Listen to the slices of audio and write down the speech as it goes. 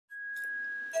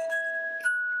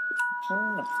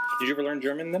Oh. Did you ever learn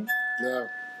German then? No.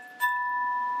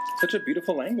 Such a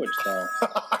beautiful language, though.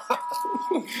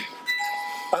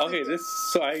 Okay,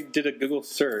 so I did a Google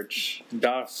search.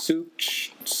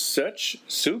 Such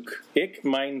ich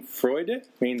mein Freude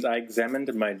means I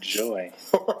examined my joy.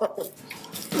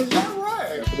 Is that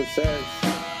right? That's what it says.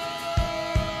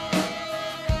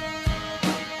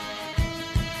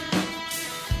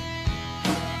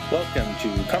 Welcome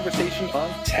to Conversation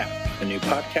on Tap, a new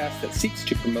podcast that seeks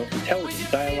to promote intelligent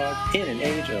dialogue in an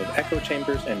age of echo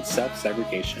chambers and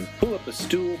self-segregation. Pull up a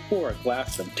stool, pour a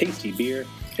glass of tasty beer,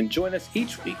 and join us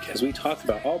each week as we talk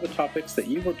about all the topics that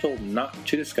you were told not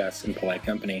to discuss in polite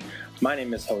company. My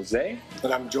name is Jose.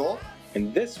 And I'm Joel.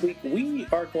 And this week we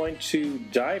are going to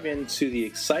dive into the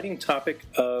exciting topic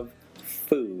of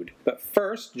food. But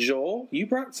first, Joel, you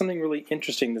brought something really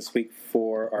interesting this week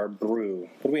for our brew.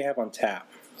 What do we have on tap?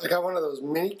 I got one of those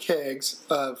mini kegs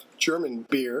of German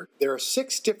beer. There are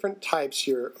 6 different types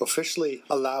you're officially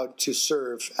allowed to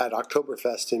serve at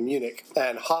Oktoberfest in Munich,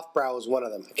 and Hofbrau is one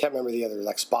of them. I can't remember the other,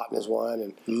 like Spaten is one,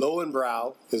 and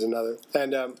Lowenbrau is another.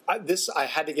 And I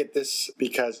had to get this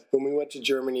because when we went to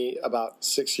Germany about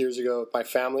 6 years ago with my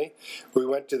family, we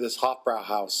went to this Hofbrau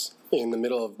house in the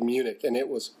middle of Munich, and it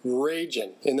was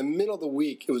raging. In the middle of the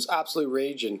week, it was absolutely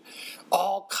raging.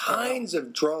 All kinds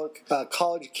of drunk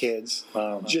college kids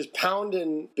just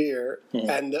pounding beer,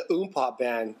 and the Oompa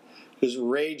band was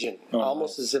raging,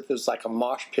 almost as if it was like a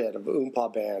mosh pit of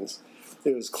Oompa bands.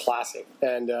 It was classic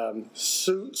and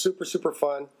super, super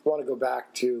fun. I want to go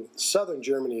back to southern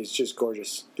Germany. It's just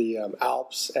gorgeous. The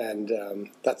Alps, and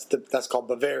that's called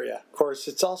Bavaria. Of course,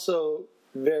 it's also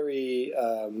very,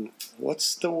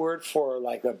 what's the word for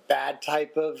like a bad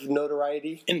type of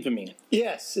notoriety? Infamy.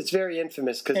 Yes, it's very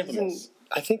infamous because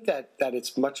I think that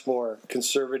it's much more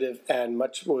conservative and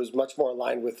was much more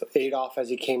aligned with Adolf as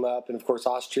he came up, and of course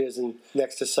Austria is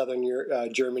next to southern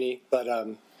Germany. But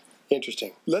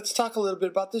interesting. Let's talk a little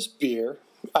bit about this beer.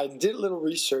 I did a little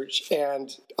research,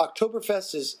 and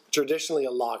Oktoberfest is traditionally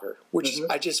a lager, which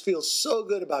I just feel so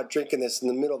good about drinking this in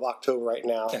the middle of October right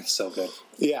now. That's so good.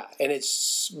 Yeah, and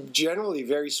it's generally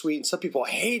very sweet, and some people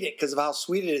hate it because of how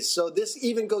sweet it is. So this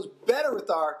even goes better with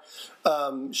our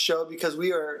show because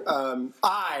we are,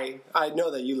 I know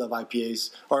that you love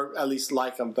IPAs, or at least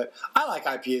like them, but I like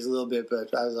IPAs a little bit,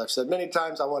 but as I've said many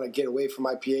times, I want to get away from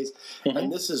IPAs,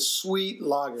 and this is sweet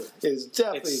lager. It's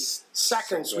definitely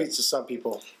saccharine sweets to some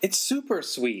people. It's super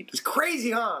sweet. It's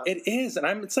crazy, huh? It is,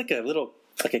 and it's like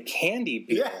a candy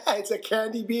beer. Yeah, it's a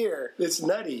candy beer. It's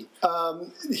nutty.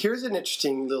 Here's an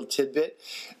interesting little tidbit.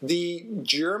 The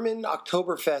German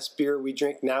Oktoberfest beer we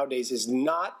drink nowadays is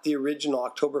not the original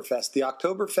Oktoberfest. The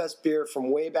Oktoberfest beer from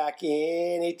way back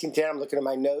in 1810, I'm looking at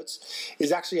my notes,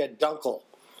 is actually a Dunkel,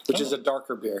 which is a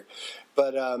darker beer.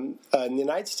 But in the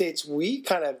United States, we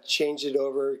kind of changed it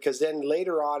over because then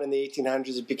later on in the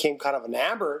 1800s, it became kind of an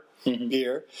amber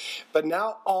beer. But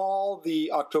now all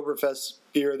the Oktoberfest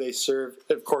beer they serve,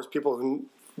 of course, people who've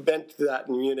been to that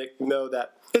in Munich know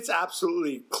that it's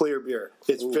absolutely clear beer.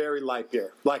 It's very light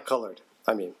beer, light colored.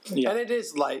 I mean, and it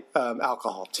is light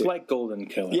alcohol too. Light golden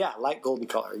color. Yeah, light golden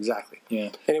color, exactly. Yeah.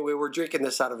 Anyway, we're drinking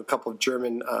this out of a couple of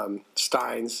German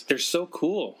steins. They're so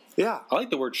cool. Yeah. I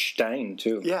like the word Stein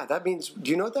too. Yeah, that means,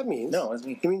 do you know what that means? No, what does it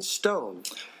mean? It means stone.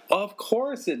 Of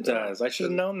course it does. I should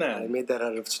have known that. I made that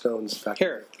out of stones back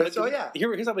here. Here's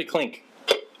how we clink.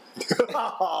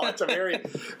 Oh, it's a very,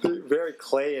 very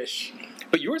clayish.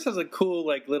 But yours has a cool,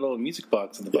 like, little music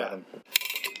box at the bottom.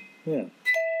 Yeah.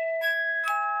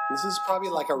 This is probably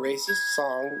like a racist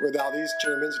song with all these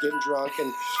Germans getting drunk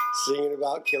and singing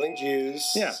about killing Jews.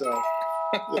 Yeah. So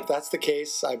if that's the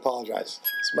case, I apologize.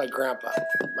 It's my grandpa.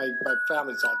 My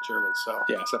family's all German, so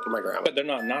except for my grandma. But they're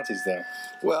not Nazis, though.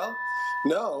 Well,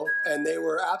 no, and they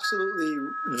were absolutely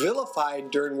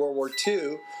vilified during World War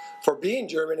II for being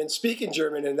German and speaking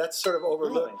German, and that's sort of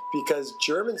overlooked because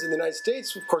Germans in the United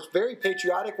States, of course, very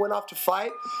patriotic, went off to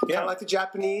fight, kind of like the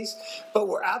Japanese, but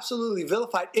were absolutely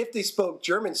vilified if they spoke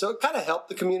German. So it kind of helped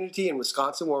the community in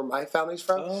Wisconsin, where my family's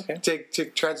from, to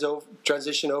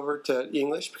transition over to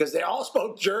English because they all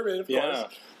spoke German, of course.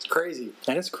 It's crazy.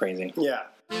 That is crazy. Yeah.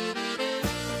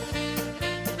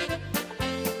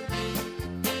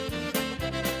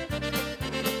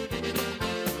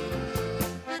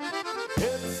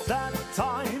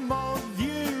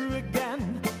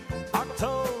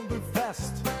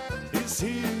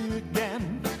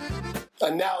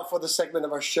 And now for the segment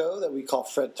of our show that we call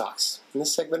Fred Talks. In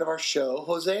this segment of our show,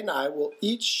 Jose and I will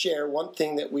each share one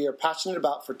thing that we are passionate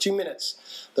about for 2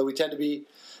 minutes, though we tend to be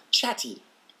chatty.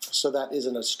 So that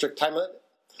isn't a strict time limit.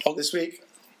 This week,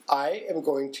 I am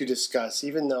going to discuss,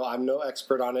 even though I'm no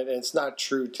expert on it and it's not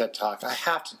true TED Talk, I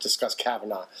have to discuss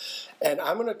Kavanaugh. And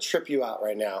I'm going to trip you out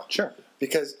right now. Sure.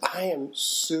 Because I am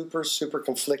super, super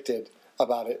conflicted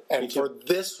about it. And for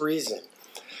this reason.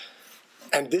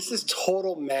 And this is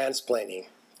total mansplaining,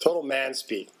 total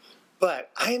manspeak. But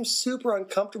I am super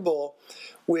uncomfortable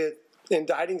with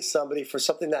indicting somebody for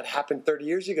something that happened 30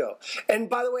 years ago. And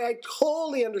by the way, I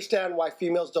totally understand why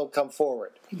females don't come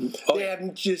forward. They have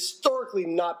historically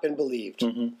not been believed.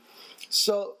 Mm-hmm.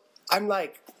 So I'm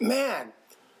like, man,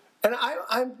 and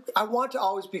I want to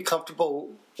always be comfortable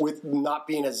with not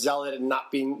being a zealot and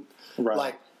not being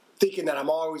like thinking that I'm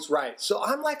always right. So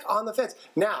I'm like on the fence.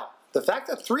 Now, the fact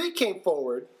that 3 came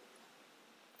forward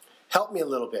helped me a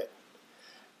little bit.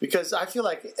 Because I feel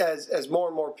like as more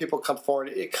and more people come forward,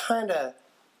 it kind of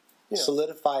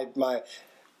solidified my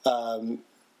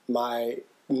my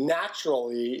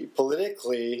naturally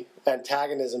politically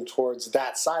antagonism towards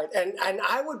that side. And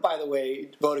I would, by the way,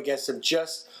 vote against him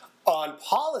just on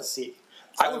policy.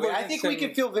 I think we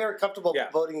can feel very comfortable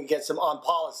voting against him on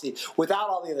policy without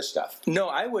all the other stuff. No,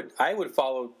 I would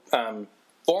follow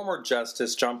former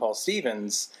Justice John Paul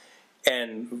Stevens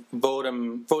and vote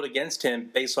against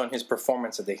him based on his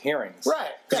performance at the hearings.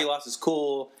 Right. Because he lost his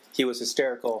cool, he was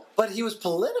hysterical. But he was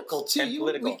political, too.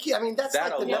 I mean, that's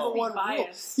that like the number one rule.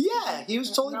 Yeah, he was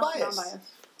totally biased.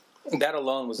 That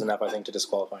alone was enough, I think, to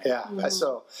disqualify him. Yeah,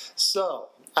 so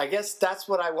I guess that's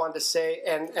what I wanted to say,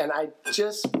 and I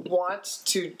just want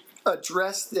to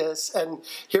address this. And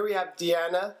here we have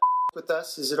Deanna with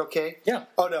us. Is it okay? Yeah.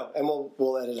 Oh no, and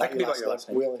we'll edit it. I can leave out your last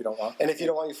name if you don't want. And if you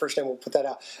don't want your first name, we'll put that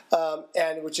out.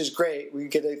 And which is great. We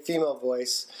get a female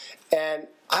voice, and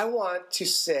I want to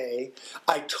say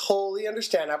I totally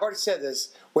understand. I've already said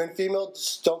this when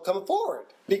females don't come forward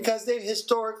because they've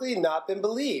historically not been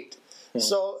believed. Mm-hmm.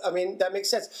 So I mean that makes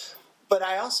sense. But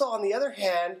I also, on the other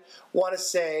hand, want to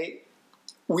say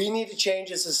we need to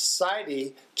change as a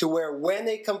society to where when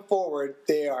they come forward,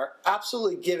 they are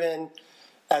absolutely given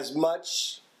as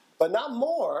much, but not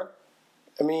more,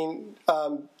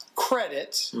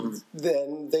 credit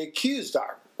than the accused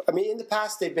are. I mean, in the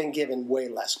past, they've been given way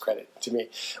less credit to me.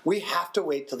 We have to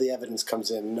wait till the evidence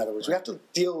comes in. In other words, we have to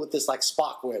deal with this like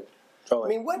Spock would.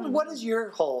 Totally. I mean, what is your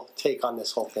whole take on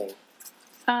this whole thing?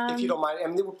 If you don't mind. I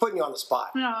mean, we're putting you on the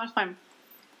spot. No, that's fine.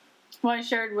 Well, I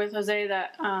shared with Jose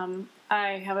that I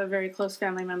have a very close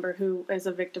family member who is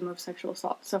a victim of sexual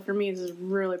assault. So for me, this is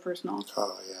really personal.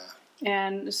 Oh, yeah.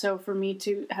 And so for me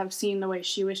to have seen the way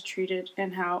she was treated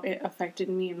and how it affected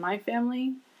me and my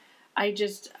family, I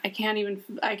can't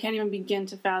even begin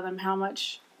to fathom how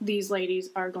much these ladies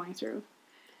are going through.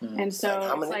 And so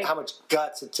and how much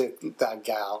guts it took that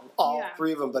gal, all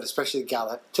 3 of them, but especially the gal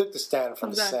that took the stand from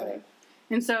the Senate.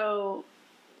 And so,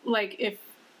 like,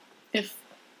 if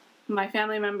my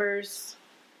family member's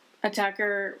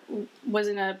attacker was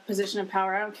in a position of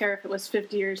power, I don't care if it was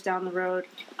 50 years down the road,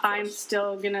 I'm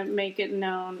still going to make it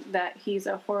known that he's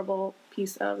a horrible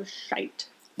piece of shite.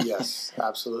 Yes,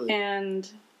 absolutely. And,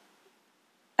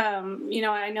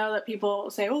 I know that people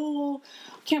say, oh,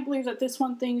 I can't believe that this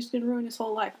one thing's going to ruin his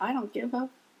whole life. I don't give up.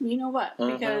 You know what?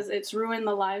 Because it's ruined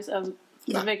the lives of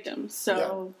the victims.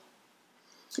 So,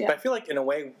 yeah. But I feel like, in a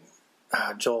way,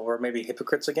 Joel, we're maybe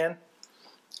hypocrites again.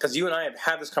 Because you and I have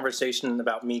had this conversation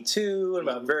about Me Too and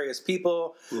about various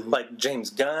people, like James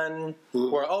Gunn,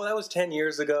 where, that was 10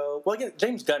 years ago. Well, again,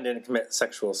 James Gunn didn't commit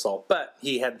sexual assault, but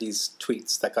he had these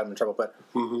tweets that got him in trouble. But,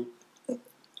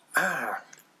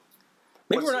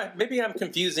 maybe I'm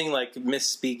confusing, like,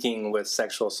 misspeaking with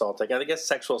sexual assault. Like, I guess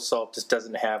sexual assault just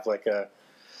doesn't have, like, a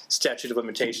statute of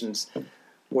limitations,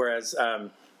 whereas,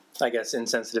 I guess,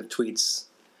 insensitive tweets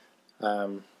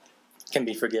can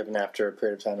be forgiven after a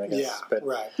period of time, I guess. Yeah, but,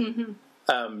 right.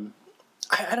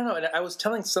 I don't know. And I was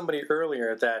telling somebody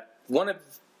earlier that one of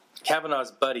Kavanaugh's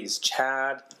buddies,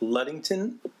 Chad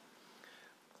Ludington,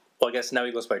 well, I guess now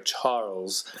he goes by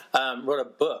Charles, wrote a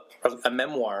book, a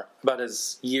memoir, about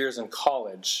his years in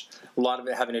college. A lot of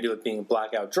it having to do with being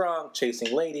blackout drunk,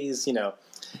 chasing ladies,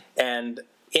 And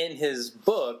in his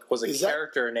book was a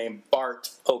character named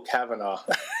Bart O'Kavanaugh.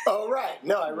 Oh, right.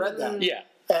 No, I read that. Yeah.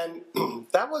 And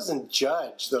that wasn't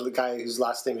Judge, the guy whose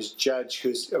last name is Judge,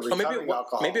 who's a recovering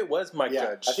alcoholic. Maybe it was Mike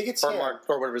Judge. I think it's or him. Mark,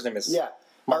 or whatever his name is. Yeah.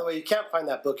 By the way, you can't find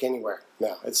that book anywhere.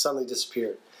 No, it suddenly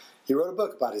disappeared. He wrote a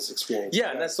book about his experience.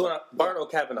 Yeah, and that's the one, Bart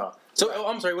O'Kavanaugh. So,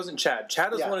 I'm sorry, it wasn't Chad.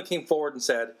 Chad was the one who came forward and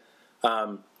said, hey,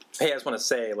 I just want to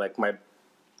say, like,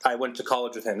 I went to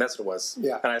college with him. That's what it was.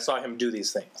 Yeah. And I saw him do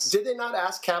these things. Did they not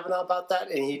ask Kavanaugh about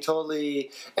that? And he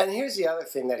totally... And here's the other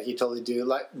thing that he totally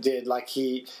did. Like,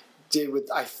 he did with,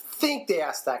 I think they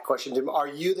asked that question to him, are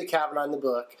you the Kavanaugh in the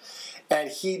book? And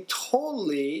he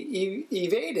totally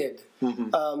evaded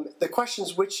the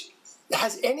questions, which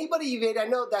has anybody evaded? I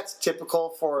know that's typical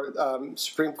for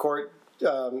Supreme Court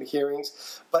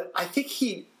hearings, but I think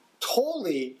he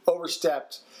totally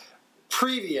overstepped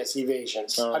previous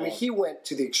evasions. I mean, he went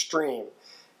to the extreme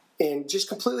in just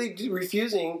completely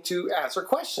refusing to answer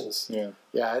questions. Yeah,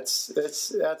 that's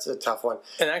a tough one.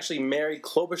 And actually, Mary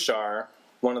Klobuchar,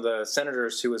 one of the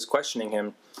senators who was questioning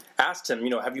him, asked him,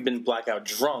 have you been blackout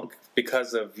drunk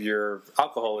because of your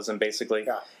alcoholism, basically?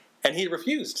 Yeah. And he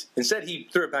refused. Instead, he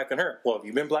threw it back on her. Well, have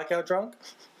you been blackout drunk?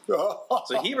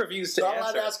 So he refused to not answer.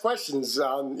 allowed to ask questions.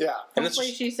 And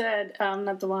hopefully she said, I'm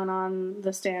not the one on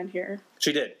the stand here.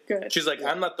 She did. Good. She's like,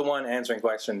 I'm not the one answering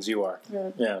questions. You are.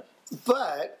 Good. Yeah.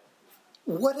 But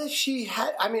what if she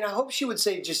had? I mean, I hope she would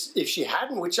say just if she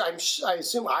hadn't, which I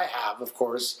assume I have, of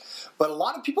course. But a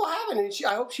lot of people haven't, and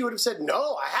I hope she would have said,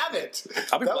 "No, I haven't."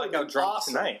 I'll be blackout drunk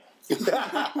tonight.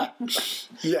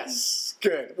 Yes,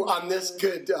 good. On this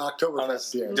good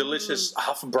Oktoberfest beer. Delicious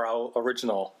Hofbrau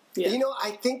original. Yeah.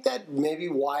 I think that maybe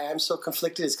why I'm so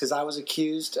conflicted is because I was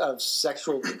accused of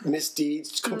sexual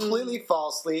misdeeds completely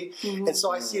falsely, and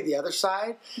so I see the other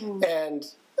side, and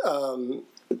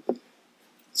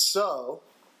so,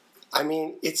 I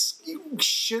mean,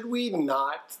 should we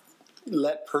not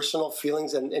let personal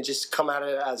feelings and just come at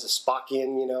it as a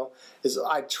Spockian,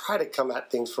 I try to come at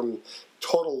things from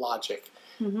total logic.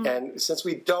 And since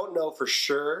we don't know for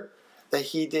sure that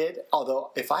he did,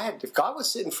 although if God was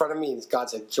sitting in front of me and God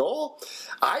said, Joel,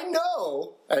 I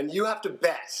know, and you have to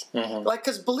bet.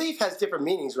 Because belief has different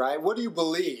meanings, right? What do you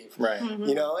believe? Right.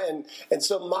 And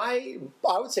so I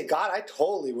would say, God, I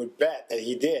totally would bet that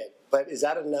he did. But is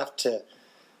that enough to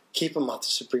keep him off the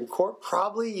Supreme Court?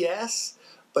 Probably yes,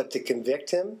 but to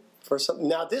convict him for something.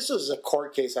 Now, this was a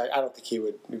court case. I don't think he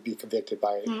would be convicted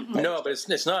by it. No, but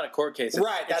it's not a court case.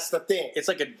 Right, that's the thing. It's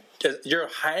like you're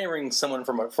hiring someone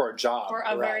for a job. For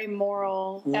a very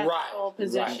moral, ethical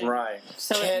position. Right.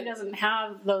 So if he doesn't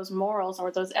have those morals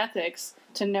or those ethics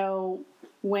to know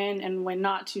when and when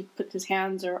not to put his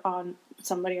hands on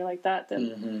somebody like that,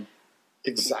 then...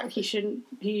 Exactly.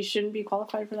 He shouldn't be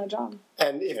qualified for that job.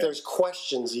 And if there's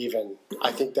questions even,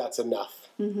 I think that's enough.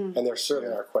 And there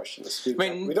certainly are questions.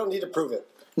 We don't need to prove it.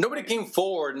 Nobody came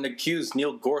forward and accused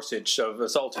Neil Gorsuch of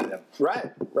assaulting them.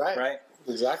 Right.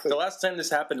 Exactly. The last time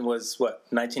this happened was,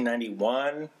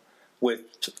 1991 with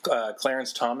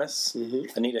Clarence Thomas,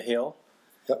 Anita Hill.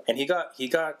 Yep. And he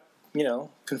got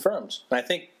confirmed. And I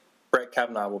think Brett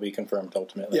Kavanaugh will be confirmed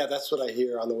ultimately. Yeah, that's what I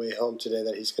hear on the way home today,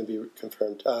 that he's going to be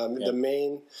confirmed.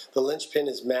 The linchpin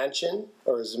is Manchin,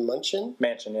 or is it Munchin?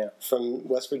 Manchin, yeah. From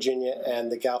West Virginia,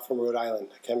 and the gal from Rhode Island.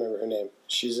 I can't remember her name.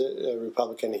 She's a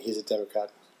Republican, and he's a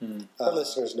Democrat. Our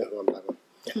listeners know who I'm talking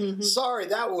about. Sorry,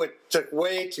 that took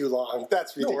way too long.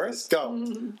 That's ridiculous. Go.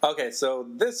 Okay, so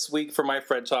this week for my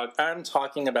Fred Talk, I'm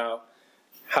talking about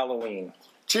Halloween.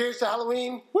 Cheers to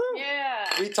Halloween. Woo! Yeah.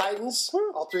 We Titans,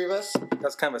 all three of us.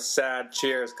 That's kind of a sad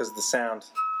cheers because of the sound.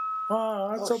 Oh,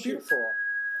 that's so shoot. beautiful.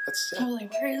 That's sad. Totally.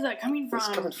 Where is that coming from? It's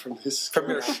coming from his... From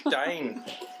your Stein.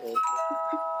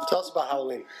 Tell us about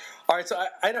Halloween. All right, so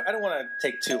I don't want to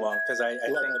take too long because I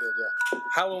think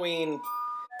Halloween,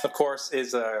 of course,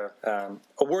 is a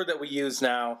word that we use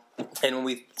now. And when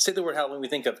we say the word Halloween, we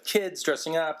think of kids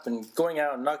dressing up and going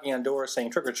out and knocking on doors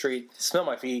saying trick or treat, smell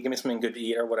my feet, give me something good to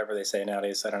eat, or whatever they say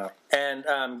nowadays. I don't know.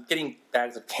 And getting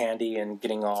bags of candy and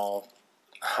getting all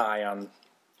high on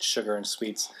sugar and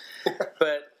sweets.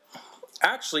 But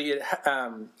actually,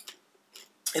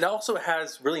 it also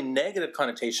has really negative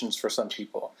connotations for some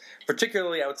people.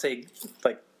 Particularly, I would say,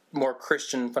 like more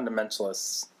Christian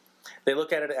fundamentalists. They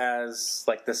look at it as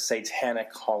like the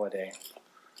satanic holiday,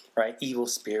 right? Evil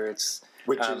spirits,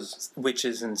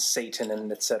 witches and Satan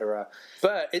and etc.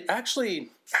 But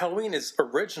Halloween is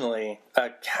originally a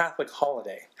Catholic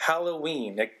holiday.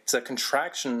 Halloween, it's a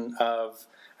contraction of,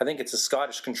 I think it's a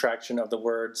Scottish contraction of the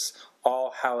words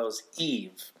All Hallows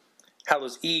Eve.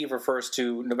 Hallows Eve refers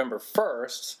to November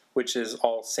 1st, which is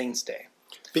All Saints' Day.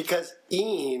 Because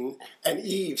Ian and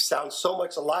Eve sound so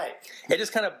much alike. It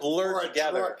just kind of blurs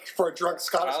together. For a drunk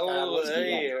Scottish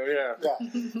yeah.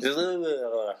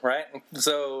 Right?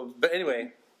 So, but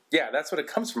anyway, yeah, that's what it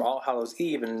comes from, All Hallows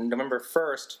Eve, and November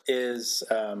 1st is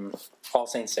All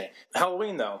Saints' Day.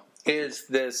 Halloween, though, is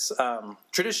this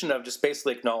tradition of just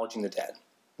basically acknowledging the dead,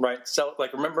 right? So,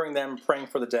 like remembering them, praying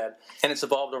for the dead, and it's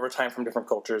evolved over time from different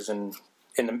cultures and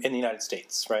in the United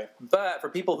States, right? But for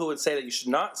people who would say that you should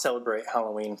not celebrate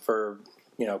Halloween for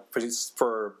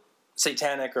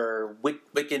satanic or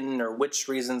Wiccan or witch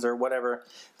reasons or whatever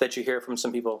that you hear from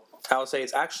some people, I would say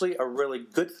it's actually a really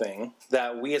good thing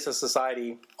that we as a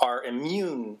society are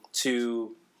immune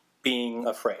to being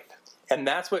afraid. And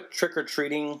that's what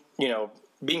trick-or-treating,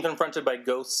 being confronted by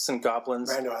ghosts and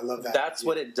goblins. I know, I love that. That's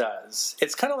what it does.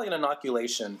 It's kind of like an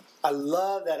inoculation. I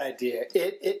love that idea.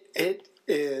 It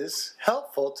is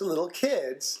helpful to little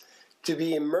kids to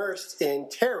be immersed in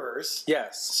terrors.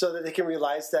 Yes. So that they can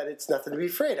realize that it's nothing to be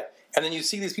afraid of. And then you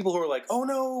see these people who are like, oh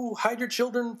no, hide your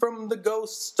children from the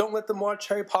ghosts. Don't let them watch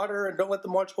Harry Potter and don't let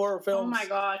them watch horror films. Oh my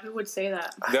God, who would say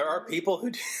that? There are people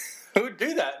who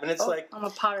do that. And it's like, I'm a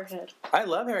Potterhead. I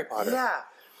love Harry Potter. Yeah.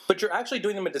 But you're actually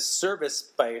doing them a disservice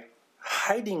by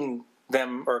hiding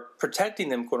them or protecting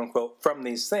them, quote unquote, from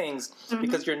these things,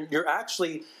 because you're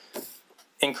actually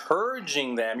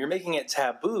encouraging them. You're making it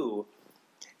taboo,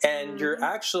 and you're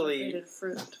actually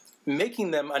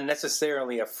making them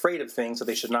unnecessarily afraid of things that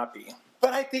they should not be.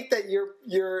 But I think that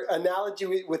your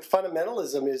analogy with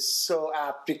fundamentalism is so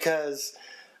apt because,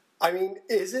 I mean,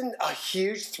 isn't a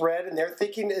huge thread in their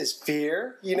thinking is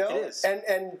fear, It is.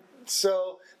 And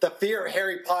so the fear of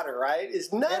Harry Potter, right,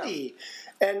 is nutty.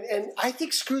 Yeah. And I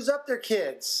think screws up their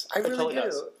kids. I really totally do.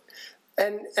 Does.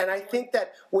 And I think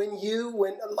that when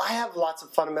I have lots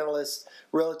of fundamentalist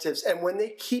relatives, and when they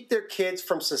keep their kids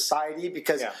from society,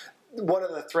 because one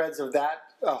of the threads of that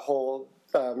whole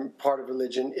part of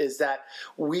religion is that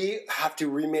we have to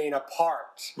remain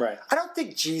apart. Right. I don't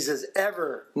think Jesus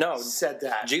ever said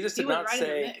that. Jesus did not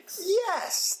say.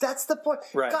 Yes, that's the point.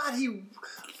 Right. God, he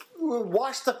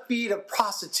washed the feet of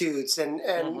prostitutes and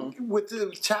with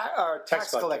the tax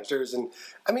collectors. And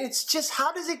I mean, it's just,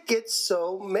 how does it get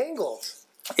so mangled?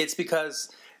 It's because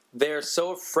they're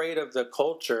so afraid of the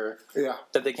culture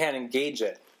that they can't engage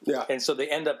it. Yeah. And so they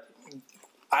end up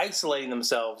isolating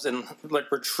themselves and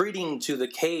like retreating to the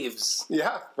caves.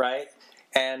 Yeah. Right?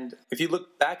 And if you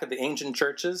look back at the ancient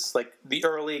churches, like the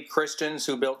early Christians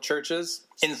who built churches,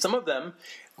 in some of them,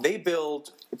 they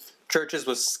build churches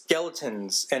with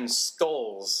skeletons and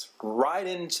skulls right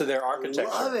into their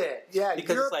architecture. I love it. Yeah,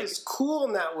 because Europe it's like is cool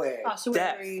in that way.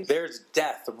 Death. There's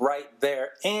death right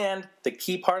there. And the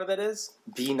key part of that is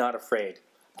be not afraid.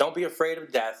 Don't be afraid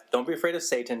of death. Don't be afraid of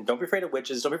Satan. Don't be afraid of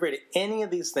witches. Don't be afraid of any of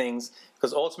these things,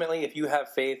 because ultimately, if you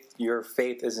have faith, your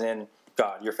faith is in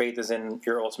God. Your faith is in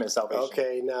your ultimate salvation.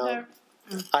 Okay, now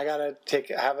I gotta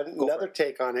have another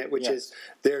take on it, which is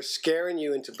they're scaring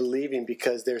you into believing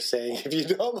because they're saying if you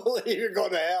don't believe, you're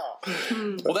going to hell.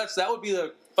 Well, that would be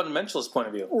the fundamentalist point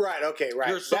of view. Right. Okay.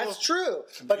 Right. That's true.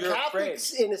 But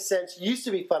Catholics, in a sense, used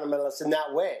to be fundamentalists in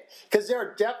that way, because there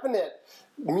are definite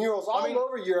murals all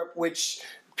over Europe which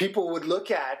people would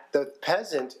look at the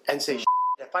peasant and say,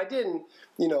 if I didn't,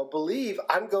 believe,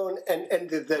 I'm going, and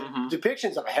the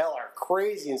depictions of hell are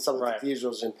crazy in some of the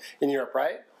cathedrals in Europe,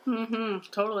 right? Mm-hmm,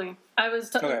 totally. I was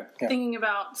thinking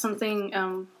about something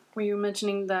where you were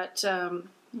mentioning that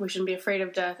we shouldn't be afraid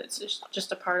of death. It's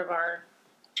just a part of our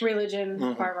religion,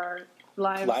 part of our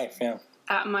lives.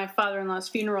 At my father-in-law's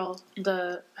funeral,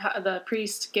 the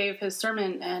priest gave his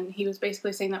sermon, and he was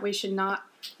basically saying that we should not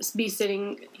be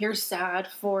sitting here sad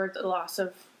for the loss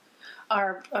of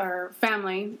our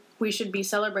family. We should be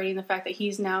celebrating the fact that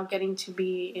he's now getting to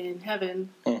be in heaven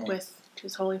with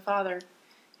his Holy Father.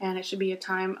 And it should be a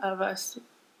time of us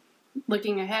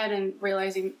looking ahead and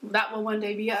realizing that will one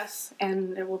day be us,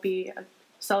 and it will be a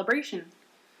celebration.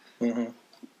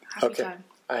 Happy time.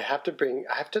 I have to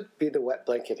be the wet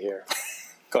blanket here.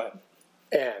 Go ahead.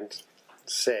 And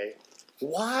say,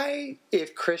 why,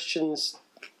 if Christians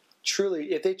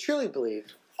if they truly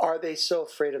believe, are they so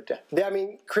afraid of death? I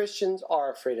mean, Christians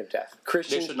are afraid of death.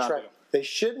 Christians they should not be. They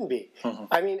shouldn't be.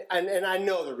 I mean, and I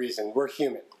know the reason. We're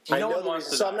human. I know the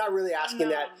reason. So I'm not really asking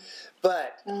that.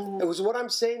 But it was what I'm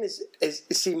saying is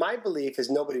see, my belief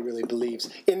is nobody really believes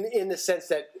in the sense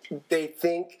that they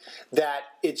think that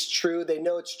it's true. They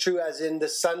know it's true, as in the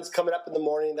sun's coming up in the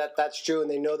morning. That's true,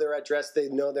 and they know their address. They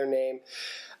know their name.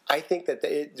 I think that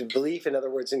the belief, in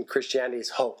other words, in Christianity is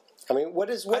hope. I mean, what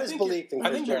is belief in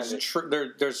Christianity? I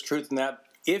think there's truth in that.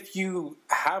 If you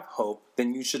have hope,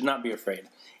 then you should not be afraid.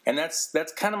 And that's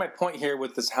kind of my point here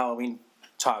with this Halloween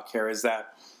talk here, is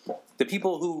that the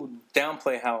people who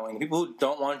downplay Halloween, people who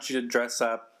don't want you to dress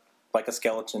up like a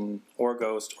skeleton or a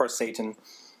ghost or Satan,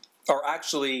 are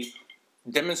actually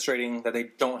demonstrating that they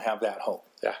don't have that hope.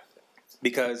 Yeah.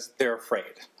 Because they're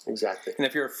afraid. Exactly. And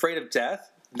if you're afraid of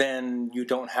death, then you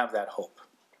don't have that hope.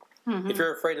 If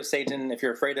you're afraid of Satan, if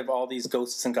you're afraid of all these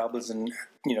ghosts and goblins and,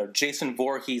 Jason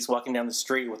Voorhees walking down the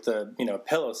street with the,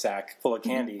 pillow sack full of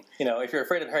candy, if you're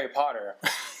afraid of Harry Potter.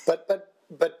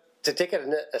 But to take it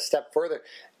a step further,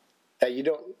 that you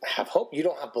don't have hope, you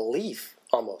don't have belief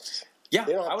almost. Yeah,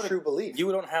 They don't have true belief.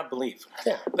 You don't have belief.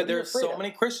 Yeah, but there's so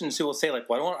many Christians who will say, like,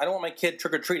 well, I don't want my kid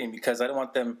trick-or-treating because I don't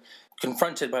want them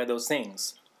confronted by those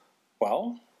things.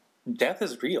 Well, death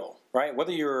is real, right?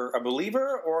 Whether you're a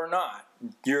believer or not,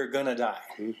 you're going to die,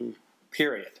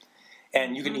 period.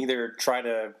 And you can either try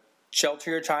to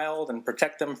shelter your child and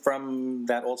protect them from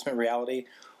that ultimate reality,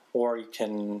 or you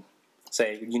can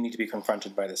say, you need to be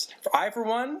confronted by this. I, for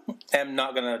one, am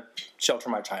not going to shelter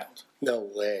my child. No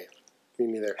way. Me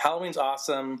neither. Halloween's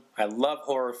awesome. I love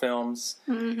horror films.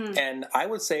 And I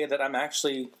would say that I'm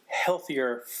actually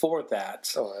healthier for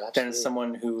that than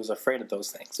someone who's afraid of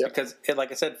those things. Yep. Because,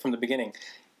 like I said from the beginning,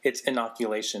 it's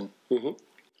inoculation.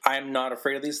 I'm not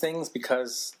afraid of these things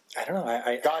because, I don't know,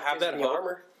 I God have that gives me hope.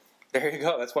 armor. There you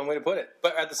go. That's one way to put it.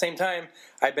 But at the same time,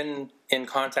 I've been in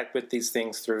contact with these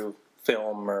things through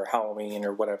film or Halloween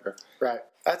or whatever. Right.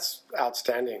 That's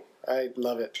outstanding. I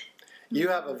love it. You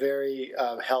have a very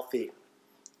healthy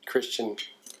Christian.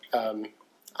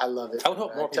 I love it. I would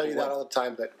hope more I tell you people that would. all the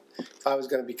time, but if I was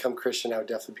going to become Christian, I would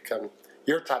definitely become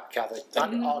your type of Catholic.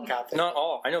 Not all Catholic. Not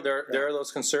all. I know there are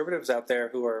those conservatives out there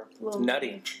who are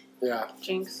nutty. Yeah.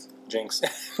 Jinx.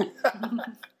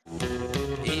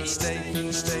 Eat steak,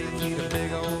 eat a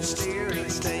big old steer. Eat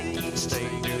steak,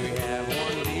 do we have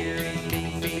one deer?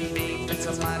 Eat beef, it's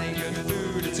a mighty good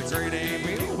food. It's a great day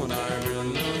meal when I'm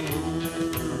in the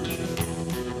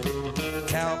mood.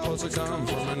 Cow supposed to come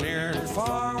from near and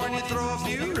far when you throw a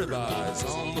few ribeyes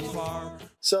on the farm.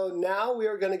 So now we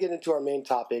are going to get into our main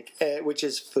topic, which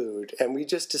is food. And we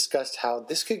just discussed how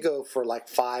this could go for like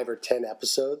 5 or 10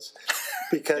 episodes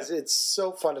because it's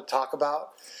so fun to talk about.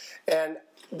 And,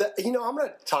 I'm going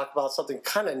to talk about something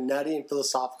kind of nutty and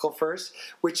philosophical first,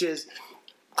 which is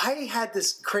I had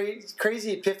this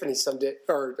crazy epiphany someday,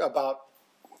 or about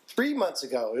 3 months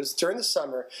ago. It was during the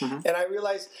summer. And I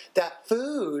realized that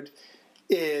food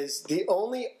is the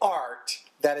only art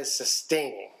that is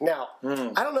sustaining. Now,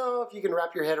 I don't know if you can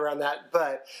wrap your head around that,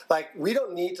 but like we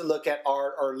don't need to look at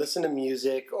art or listen to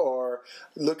music or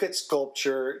look at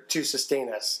sculpture to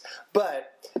sustain us.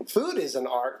 But food is an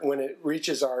art when it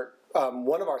reaches our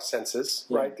one of our senses,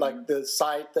 right? Like the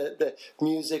sight, the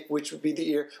music, which would be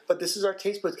the ear. But this is our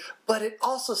taste buds. But it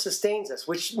also sustains us,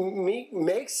 which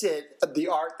makes it the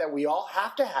art that we all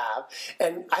have to have,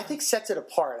 and I think sets it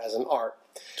apart as an art.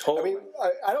 Totally. I mean,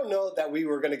 I don't know that we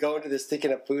were going to go into this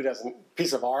thinking of food as a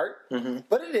piece of art,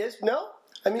 but it is. No?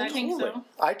 I mean, I think so.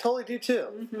 I totally do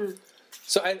too.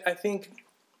 So I think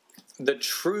the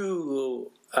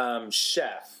true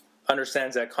chef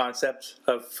understands that concept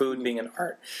of food being an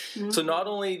art. So not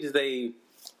only do they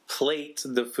plate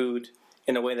the food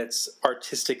in a way that's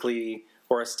artistically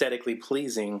or aesthetically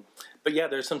pleasing, but yeah,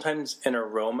 there's sometimes an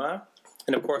aroma,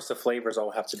 and of course the flavors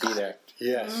all have to be there.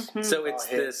 Yes. So it's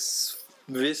this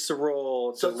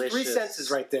visceral, So delicious. it's 3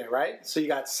 senses right there, right? So you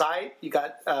got sight, you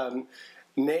got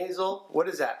nasal. What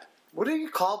is that? What do you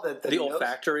call the The nose?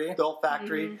 olfactory. The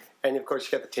olfactory, and of course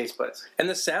you got the taste buds. And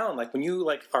the sound, like when you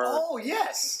like are. Oh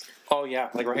yes. Oh yeah,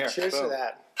 like right here. Cheers to Boom.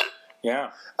 that.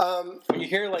 Yeah. When you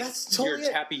hear like That's totally your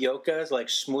it. tapioca is like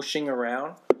smooshing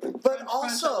around, But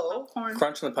also,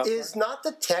 crunching the popcorn. is not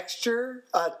the texture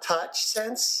a touch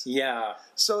sense? Yeah,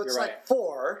 So it's You're like right.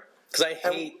 4. because I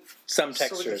hate some So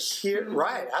textures. here,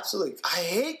 right, absolutely. I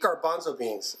hate garbanzo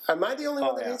beans. Am I the only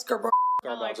one that yeah. hates garbanzo?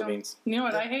 I like Garbanzo 'em. beans. You know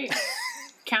what I hate?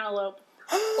 Cantaloupe.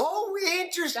 Oh,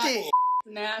 interesting.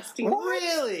 Nasty.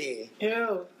 Really?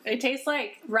 Ew. It tastes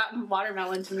like rotten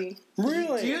watermelon to me.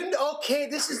 Really? Okay,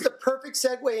 this is the perfect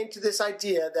segue into this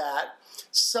idea that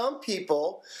some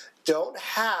people don't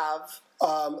have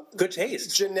Good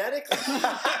taste. genetically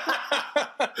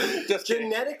Just kidding.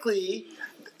 genetically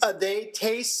they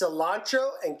taste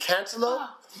cilantro and cantaloupe.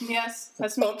 Oh, yes,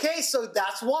 that's me. Okay, so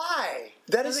that's why.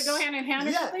 That Does is- it go hand in hand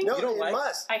or yeah, something? No, You don't it like-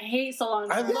 must. I hate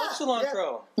cilantro. I love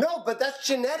cilantro. No, but that's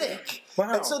genetic.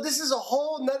 Wow. And so this is a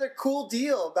whole nother cool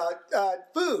deal about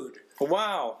food.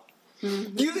 Wow.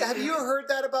 Have you heard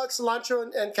that about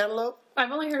cilantro and cantaloupe?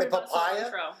 I've only heard The about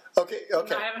papaya? cilantro.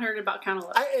 Okay. I haven't heard about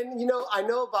cantaloupe. I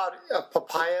know about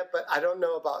papaya, but I don't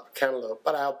know about cantaloupe.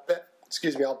 But I'll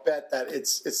bet that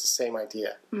it's the same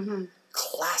idea.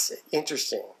 Classic,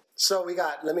 interesting. So we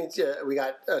got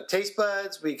taste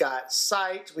buds, we got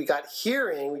sight, we got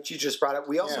hearing, which you just brought up.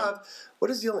 We also Yeah. have what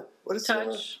is the other? What is the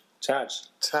other? Touch. Touch.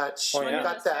 Touch. Oh, yeah. We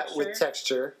got that with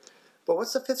texture. But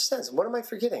what's the 5th sense? What am I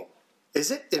forgetting?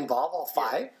 Is it involve all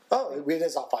 5? Oh, it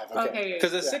is all 5. Okay. Okay.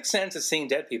 Because the sixth sense is seeing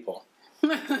dead people.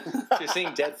 You're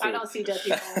seeing dead food. I don't see dead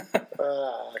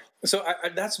people. So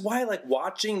that's why, like,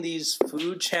 watching these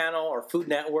Food Channel or Food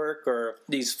Network or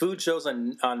these food shows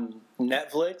on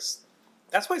Netflix,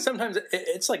 That's why sometimes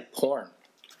it's like porn.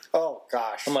 Oh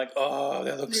gosh. I'm like, oh,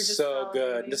 that looks You're just so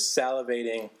good. salivating. Just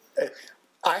salivating.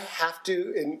 I have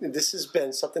to, and this has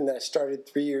been something that I started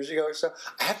 3 years ago or so.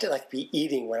 I have to like be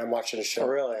eating when I'm watching a show. Oh,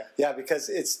 really? Yeah, because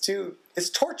it's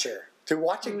torture to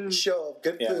watch a show of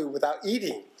good Yeah. food without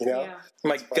eating. You know. Yeah.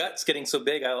 My gut's getting so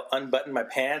big, I'll unbutton my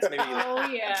pants, maybe Oh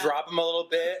yeah. drop them a little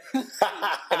bit.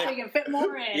 So you can fit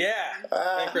more in. Yeah.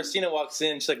 And Christina walks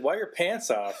in, she's like, why are your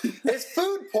pants off? It's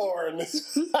food porn.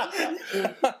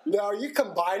 Now, are you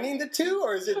combining the two,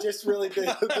 or is it just really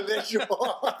the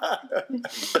visual?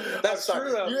 That's I'm sorry.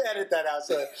 true, though. You edit that out.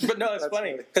 So. But no, it's That's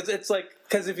funny because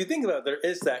because if you think about it, there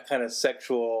is that kind of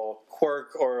sexual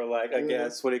quirk, or like, I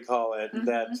guess, what do you call it?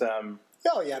 That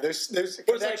Oh yeah, there's a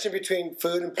connection between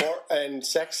food and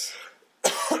sex.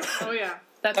 Oh yeah.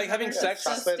 That's Like having sex-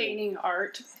 sustaining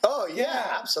art. Oh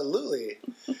yeah, absolutely.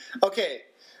 Okay,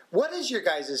 what is your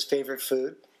guys' favorite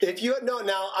food? If you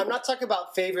now, I'm not talking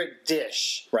about favorite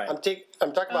dish. Right. I'm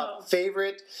talking about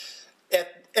favorite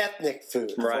ethnic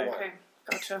food. for Right. one. Okay,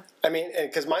 gotcha. I mean,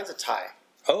 because mine's a Thai.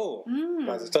 oh,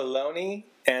 Mine's a bologna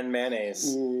and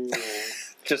mayonnaise.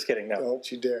 Just kidding, no.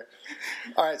 Don't you dare.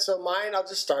 All right, so mine, I'll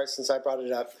just start since I brought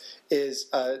it up, is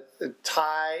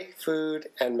Thai food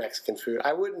and Mexican food.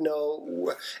 I wouldn't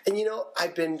know. And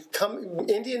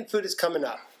Indian food is coming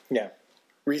up Yeah.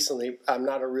 recently. I'm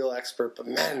not a real expert, but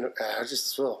man, I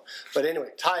just will. But anyway,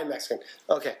 Thai and Mexican.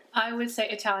 Okay. I would say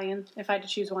Italian if I had to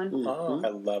choose one. Oh, I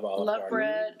love Olive Love Garden.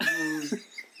 bread.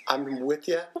 I'm with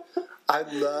you. I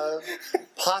love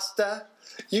pasta.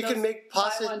 You can make Buy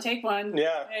pasta, one, take one.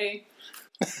 Yeah. Hey,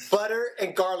 butter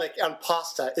and garlic on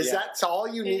pasta. Is Yeah. that all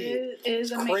you need? it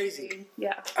is amazing. crazy.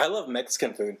 Yeah. I love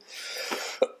Mexican food.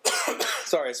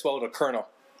 Sorry, I swallowed a kernel.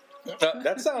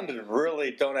 That sounded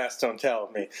really don't ask, don't tell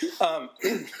me.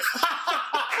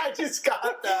 I just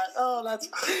got that. Oh, that's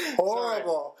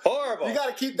horrible. Horrible. You got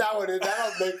to keep that one in.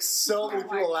 That'll make so many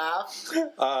people laugh. Man.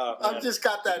 I've just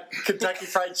got that Kentucky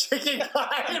Fried Chicken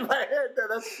guy in my head.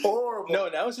 That's horrible. No,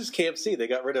 now it's just KFC. They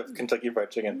got rid of Kentucky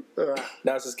Fried Chicken. Ugh.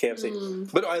 Now it's just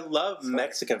KFC. But I love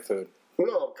Mexican food.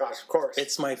 Oh, gosh, of course.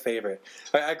 It's my favorite.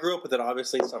 I grew up with it,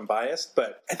 obviously, so I'm biased,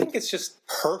 but I think it's just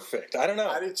perfect. I don't know.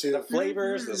 I do too. The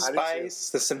flavors, the I do too. spice,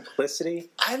 the simplicity.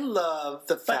 I love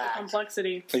the But the fact.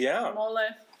 complexity. Yeah. Mole.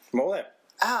 Mole.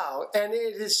 Ow, and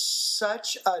it is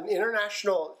such an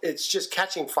international, it's just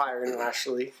catching fire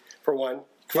internationally, for one.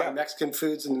 Yeah. Find Mexican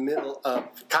foods in the middle of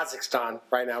Kazakhstan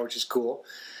right now, which is cool.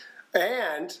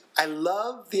 And I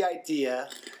love the idea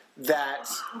that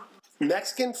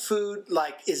Mexican food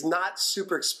is not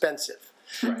super expensive.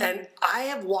 And I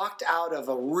have walked out of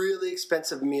a really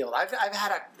expensive meal. I've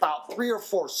had about 3 or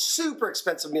 4 super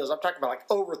expensive meals. I'm talking about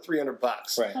over $300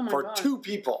 Right. Oh my for God. 2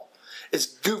 people. It's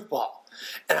goofball.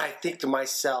 And I think to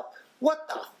myself, what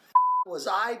the was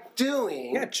I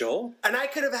doing? Yeah, Joel. And I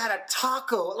could have had a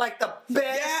taco, like the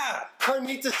best Yeah.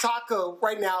 carnitas taco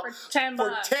right now For $10. for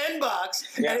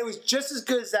 $10, Yeah. and it was just as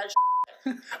good as that.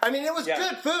 I mean, it was Yeah.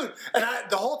 good food, and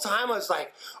the whole time I was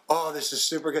like, "Oh, this is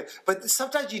super good." But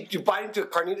sometimes you bite into a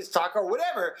carnitas taco or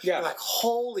whatever, Yeah. you're like,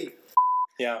 "Holy,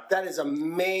 Yeah. that is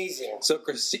amazing!" So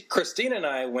Christina and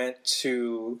I went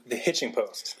to the Hitching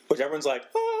Post, which everyone's like,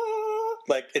 ah!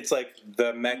 Like it's like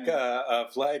the mecca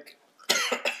of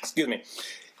excuse me,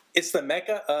 it's the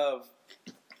mecca of,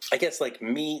 I guess,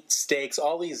 meat, steaks,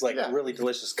 all these Yeah. really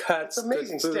delicious cuts. It's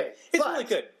amazing good food. steak, It's but- really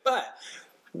good, but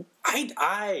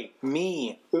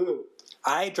Ooh,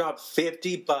 I dropped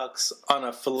 $50 on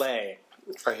a fillet.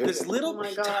 I hear This you. little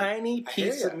my God. tiny I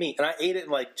hear piece ya. of meat, and I ate it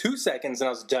in 2 seconds, and I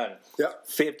was done. Yep.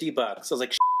 $50. I was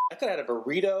like, I could have had a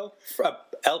burrito, a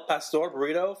El Pastor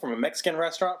burrito from a Mexican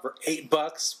restaurant for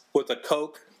 $8 with a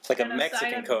Coke, like And a a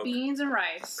Mexican side of Coke. beans and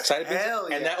rice. Side of beans, Hell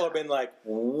and yeah. that would have been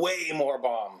way more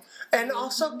bomb. And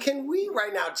also, can we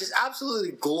right now just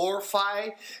absolutely glorify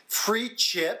free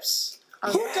chips?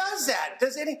 Who does that?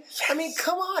 Does any? I mean,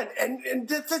 come on! And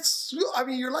that's. I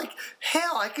mean, you're like,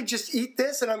 hell! I could just eat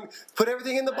this and put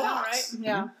everything in the I know, right? box.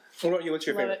 Yeah. What about you? What's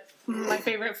your Love favorite? it. My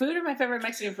favorite food or my favorite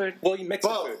Mexican food? Well, you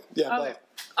Mexican Both. food. Yeah, Okay. both.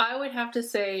 I would have to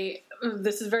say,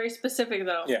 this is very specific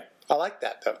though. Yeah. I like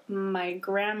that though. My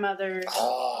grandmother's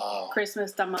Oh,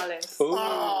 Christmas tamales. Ooh.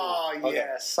 oh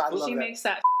yes, I love She that. makes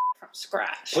that from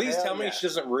scratch. Please Hell tell me yeah. she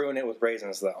doesn't ruin it with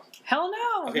raisins, though. Hell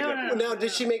no. Okay, no, good. no, no, Well, no, now, no,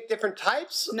 did she make different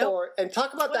types? Nope. And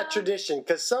talk about that Well- tradition,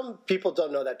 because some people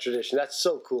don't know that tradition. That's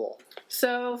so cool.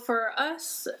 So for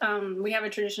us, we have a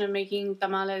tradition of making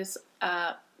tamales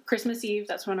Christmas Eve.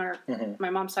 That's when my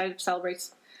mom's side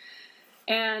celebrates.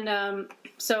 And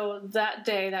so that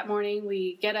day, that morning,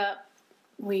 we get up,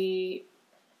 we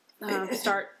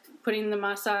start putting the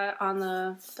masa on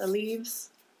the leaves,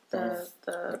 the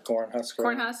The corn husker.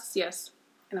 corn husks, yes.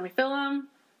 and then we fill them,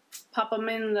 pop them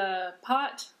in the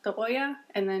pot, the olla,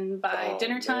 and then by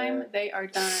dinner time, man. they are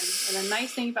done. And the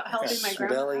nice thing about helping my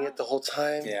grandma Smelling out- it the whole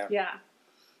time. Yeah. yeah.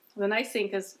 The nice thing,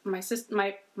 because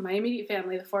my immediate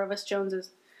family, the 4 of us Joneses,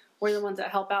 we're the ones that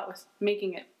help out with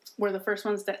making it. We're the first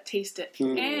ones that taste it.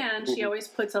 And she always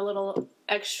puts a little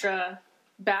extra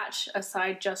batch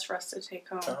aside just for us to take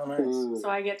home. Oh, nice. So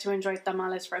I get to enjoy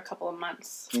tamales for a couple of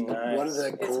months. Nice. One of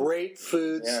the great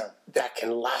foods that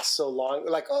can last so long.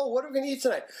 Like, oh, what are we going to eat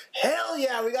tonight? Hell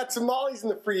yeah, we got tamales in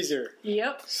the freezer.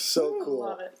 Yep. So cool.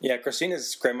 Love it. Yeah,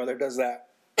 Christina's grandmother does that.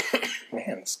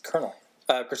 Man, it's Colonel.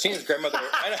 Christina's grandmother.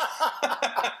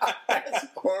 I That's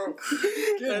horrible.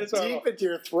 Get is deep horrible. into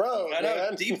your throat. know. I know.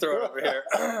 Man. Deep throat over here.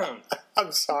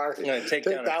 I'm sorry. I'm gonna take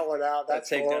down that one out. That's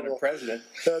take down horrible. the president.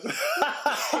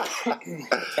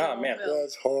 Oh man.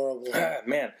 That's horrible.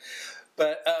 Man.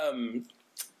 But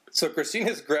so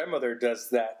Christina's grandmother does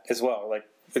that as well. Like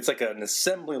it's like an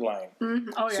assembly line. Mm-hmm.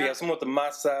 Oh, yeah. So you have someone with the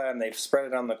masa, and they've spread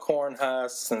it on the corn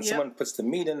husks, and Yep. someone puts the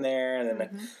meat in there, and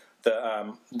then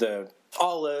the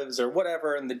olives or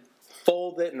whatever, and they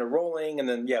fold it and they're rolling, and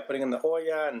then putting in the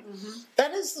olla, and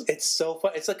That is, it's so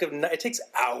fun. It's like it takes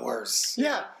hours.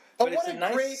 yeah. But But it's what a a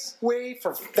nice- great way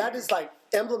for that is like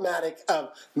emblematic of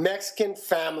Mexican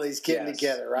families getting Yes.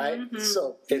 together, right?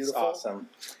 So beautiful. It's awesome.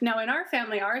 Now, in our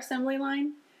family, our assembly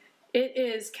line, it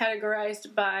is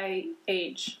categorized by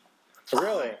age.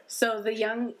 Really? So the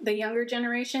younger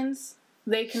generations,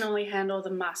 they can only handle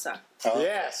the masa. Oh,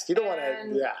 Yes, you don't want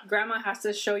And to. Yeah. grandma has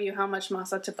to show you how much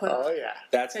masa to put Oh on. yeah.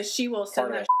 That's Because she will send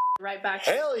Part of that right back.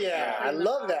 Hell yeah! I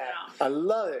love that. I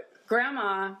love it.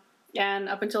 Grandma, and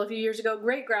up until a few years ago,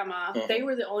 great grandma, they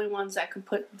were the only ones that could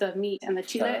put the meat and the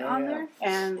chile Oh, on yeah. there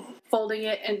and folding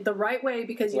it in the right way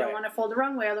because you Right. don't want to fold the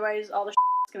wrong way, otherwise all the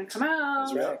is going to come out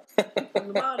from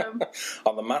the bottom.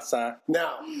 on the masa.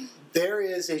 Now, there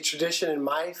is a tradition in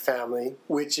my family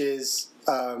which is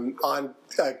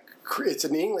it's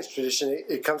an English tradition.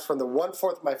 It comes from the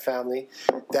 1/4 of my family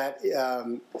that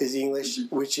is English,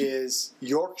 which is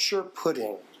Yorkshire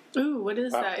pudding. Ooh, what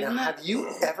is that? Now, Isn't that? have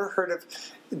you ever heard of?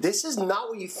 This is not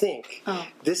what you think. Oh.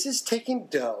 This is taking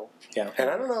dough, Yeah. and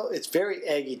I don't know. It's very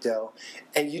eggy dough,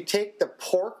 and you take the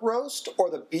pork roast or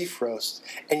the beef roast,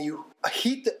 and you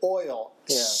heat the oil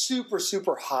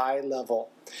super high level,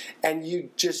 and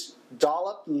you just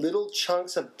dollop little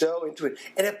chunks of dough into it,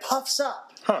 and it puffs up.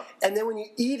 Huh. And then when you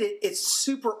eat it, it's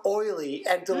super oily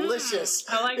and delicious.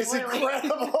 I like it's oily.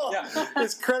 incredible. Yeah.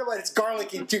 It's incredible. And it's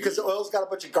garlicky too, because the oil's got a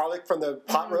bunch of garlic from the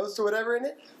pot roast or whatever in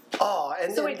it. Oh,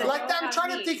 and So wait, then, the like dough I'm has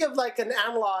trying to meat. think of like an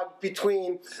analog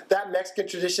between that Mexican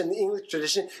tradition and the English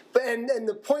tradition. But and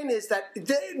the point is that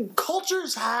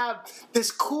cultures have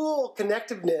this cool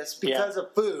connectiveness because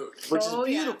of food, which Oh,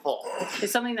 is yeah. beautiful.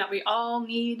 It's something that we all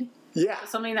need. Yeah,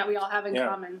 It's something that we all have in Yeah.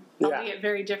 common, Yeah. albeit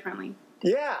very differently.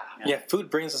 yeah, Yeah,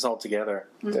 food brings us all together.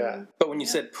 yeah. But when you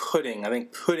said pudding, I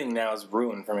think pudding now is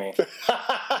ruined for me.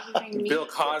 Bill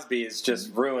Cosby is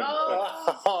just ruined.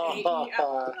 Oh,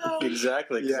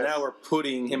 Exactly, because Yes. now we're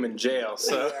putting him in jail.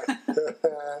 So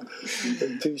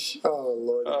Oh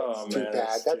Lord, Oh, that's too man, bad.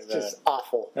 that's That's too just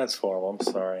awful. that's horrible.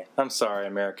 I'm sorry. I'm sorry,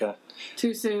 America.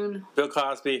 too soon. Bill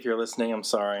Cosby, if you're listening, I'm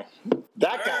sorry.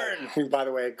 That guy, who, by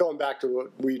the way, going back to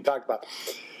what we talked about,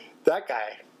 that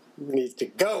guy needs to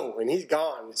go, and he's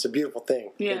gone. It's a beautiful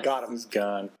thing. They Yes. got him. He's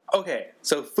gone. Okay,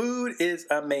 so food is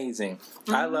amazing.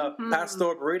 I love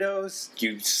pastor burritos.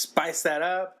 You spice that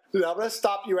up. Dude, I'm going to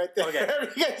stop you right there Okay.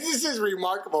 because this is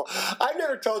remarkable. I've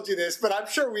never told you this, but I'm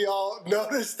sure we all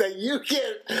noticed that you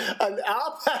get an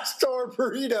al pastor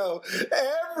burrito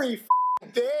every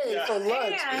day for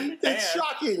lunch. And- It's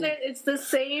shocking. It's the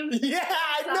same. Yeah,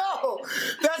 I know.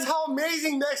 That's how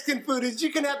amazing Mexican food is.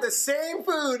 You can have the same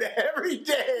food every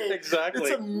day. Exactly.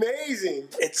 It's amazing.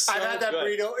 It's so I've had that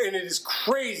good. burrito, and it is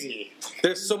crazy.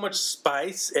 There's so much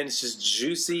spice, and it's just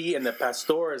juicy, and the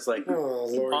pastor is like Oh,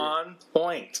 Lord. on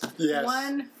point. Yes.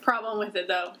 One problem with it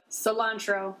though: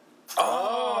 cilantro.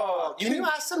 Oh, can you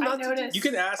ask them I not to do noticed. You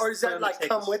can ask, Or does for that them like to take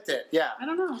come this- with it? Yeah. I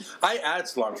don't know. I add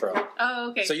cilantro, Oh,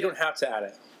 okay. so you don't have to add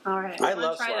it. All right. I I'll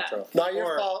love try that. cilantro. Not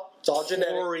your Or fault. It's all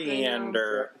genetic.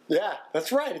 Coriander. Yeah,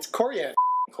 that's right. It's coriander.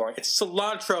 It's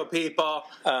cilantro, people.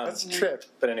 That's a trip.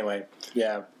 But anyway,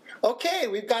 yeah. Okay,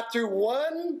 we've got through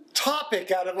one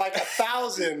topic out of like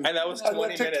 1,000. And that was And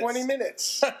 20 it took minutes. 20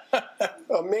 minutes.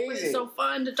 Amazing. It's so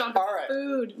fun to talk All about right.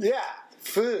 food. Yeah,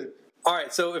 food. All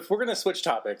right, so if we're going to switch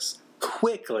topics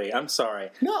quickly, I'm sorry.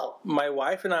 No. My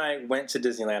wife and I went to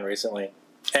Disneyland recently,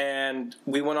 and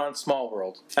we went on Small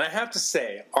World. And I have to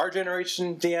say, our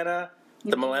generation, Deanna,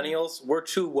 the millennials, we're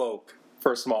too woke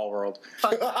for Small World.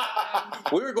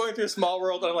 Fuck. We were going through Small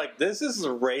World, and I'm like, this is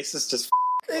racist as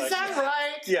Is that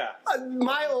right? Yeah.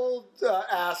 My old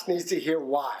ass needs to hear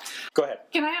why. Go ahead.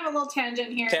 Can I have a little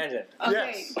tangent here? Tangent. Okay,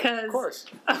 Yes, because of course.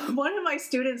 one of my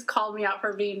students called me out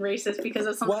for being racist because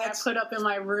of something I What? put up in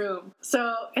my room.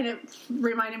 So, and it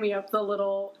reminded me of the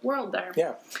little world there.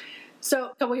 Yeah. So,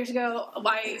 a couple years ago,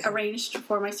 I arranged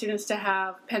for my students to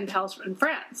have pen pals in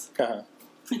France. Uh-huh.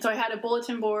 And so I had a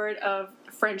bulletin board of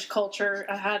French culture.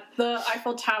 I had the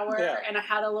Eiffel Tower, Yeah. and I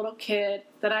had a little kid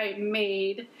that I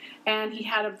made, and he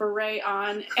had a beret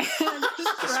on and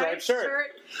a striped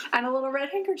shirt and a little red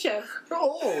handkerchief.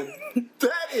 Oh,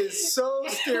 that is so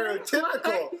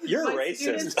stereotypical. You're My racist.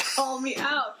 students called me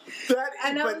out, That,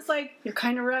 and I but was like, "You're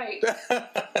kind of right."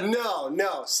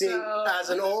 no. See, So- as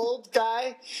an old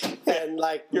guy and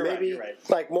like You're right, maybe you're right.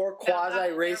 like more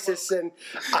quasi-racist, and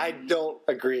I don't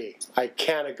agree. I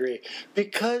can't agree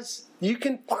because you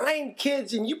can find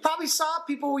kids, and you probably saw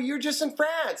people when you were just in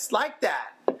France like that.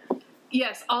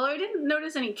 Yes, although I didn't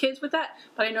notice any kids with that,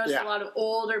 but I noticed Yeah. a lot of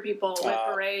older people with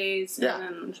berets Yeah.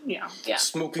 and yeah,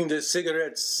 Smoking the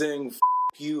cigarettes, saying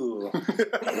you.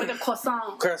 with a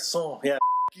croissant. Croissant. Yeah.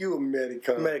 You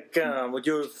American. American with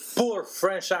your poor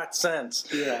French accent.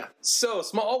 Yeah. So,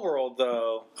 Small World,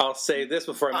 though, I'll say this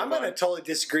before I I'm move going to on. totally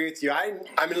disagree with you. I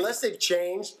mean, unless they've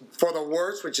changed for the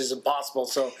worse, which is impossible.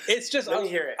 So It's just, Let I me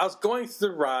was, hear it. I was going through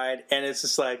the ride, and it's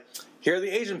just like, here are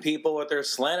the Asian people with their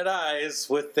slanted eyes,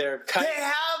 with their they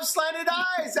have slanted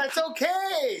eyes. That's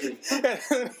okay.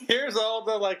 And here's all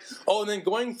the like, and then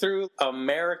going through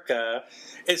America,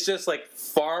 it's just like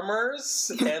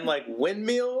farmers and like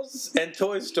windmills and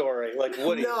Toy Story, like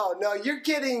Woody. No, you're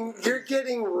getting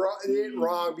it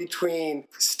wrong between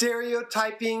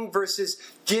stereotyping versus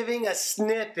giving a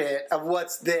snippet of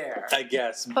what's there. I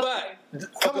guess, but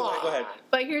Come go on. ahead.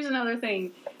 But here's another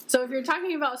thing. So if you're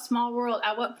talking about Small World,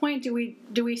 at what point do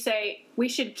we say we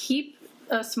should keep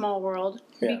a Small World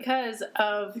Yeah. because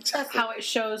of Exactly. how it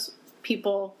shows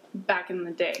people back in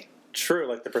the day? True,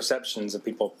 like the perceptions of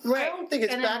people. Right. don't think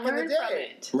it's and then back in the learn day.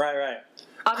 from it. Right.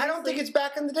 I don't think it's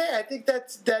back in the day. I think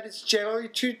that is generally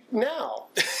true now.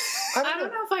 I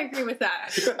don't know if I agree with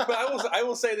that. But I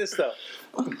will say this though,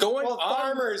 going Well, on,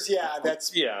 farmers, yeah,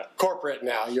 that's yeah. corporate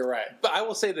now. You're right. But I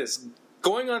will say this,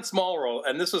 going on Small World,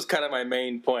 and this was kind of my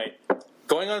main point.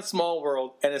 Going on Small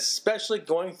World, and especially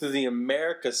going through the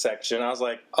America section, I was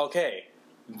like, okay,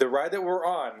 the ride that we're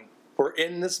on, we're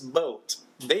in this boat.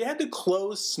 They had to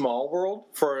close Small World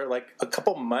for like a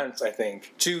couple months, I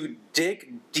think, to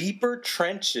dig deeper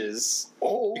trenches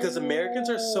because Americans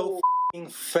are so f***ing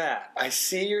fat. I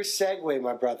see your segue,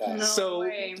 my brother. No. So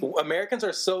way. Americans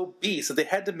are so beast that they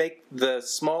had to make the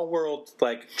Small World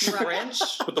like trench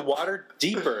with the water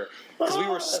deeper because we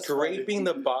were That's scraping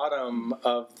the bottom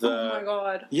of the. Oh my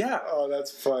god. Yeah. Oh,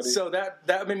 that's funny. So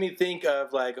that made me think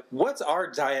of like, what's our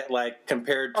diet like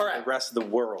compared to All right. the rest of the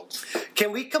world?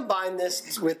 Can we combine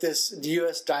this with this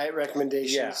U.S. diet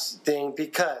recommendations thing?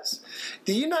 Because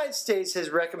the United States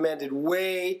has recommended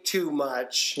way too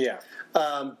much Yeah.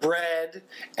 bread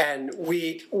and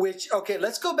wheat, which, okay,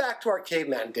 let's go back to our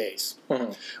caveman days.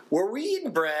 Mhm. Were we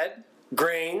eating bread,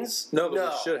 grains? No,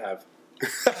 but we should have.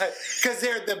 Because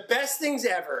they're the best things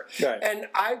ever. Right. And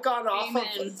I've gone off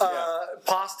Amen. of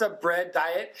pasta bread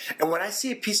diet, and when I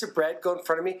see a piece of bread go in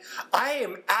front of me, I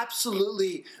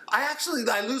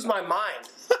lose my mind.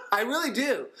 I really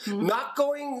do. Not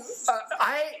going.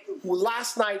 I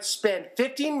last night spent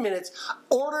 15 minutes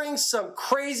ordering some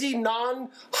crazy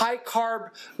non-high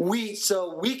carb wheat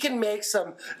so we can make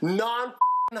some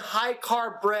high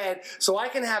carb bread so I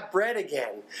can have bread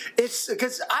again. It's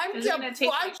because I'm. Is it gonna taste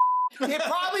like It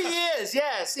probably is.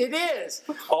 Yes, it is.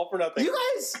 All for nothing.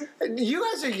 You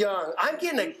guys are young. I'm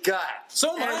getting a gut.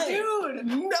 So am I. Dude.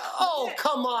 No,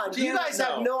 come on. You guys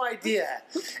have no idea.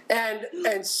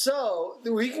 And so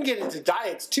we can get into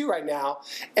diets too right now.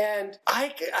 And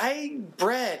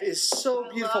bread is so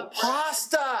I beautiful. love bread.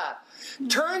 Pasta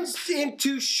turns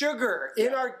into sugar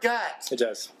in our gut. It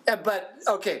does.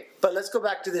 But let's go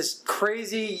back to this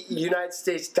crazy United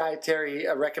States dietary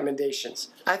recommendations.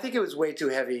 I think it was way too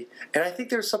heavy, and I think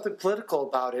there was something political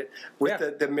about it with Yeah.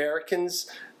 the Americans,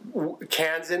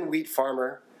 Kansan wheat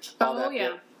farmer. All Oh, that yeah.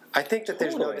 bit. I think that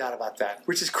there's no Totally. doubt about that,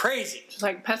 which is crazy. Just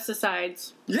like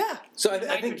pesticides. Yeah. So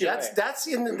I think you're That's right.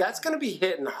 that's going to be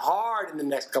hitting hard in the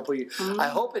next couple of years. I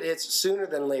hope it hits sooner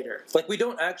than later. Like we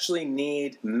don't actually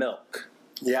need milk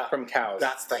Yeah. from cows.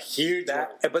 That's the huge one.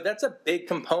 But that's a big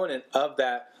component of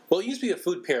that. Well, it used to be a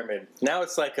food pyramid. Now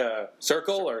it's like a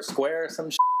circle or a square or some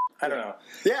shit. I don't know.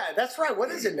 Yeah, that's right. What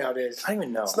is it nowadays? I don't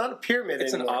even know. It's not a pyramid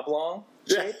It's an anymore. oblong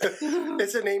Yeah. shape.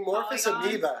 It's an amorphous Polygon.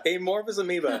 amoeba. Amorphous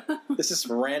amoeba. This is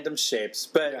random shapes,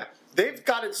 but Yeah. They've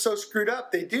got it so screwed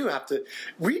up, they do have to.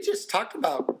 We just talked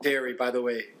about dairy, by the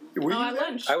way. Were you at there?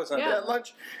 lunch. I was not yeah. At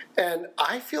lunch. And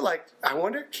I feel like, I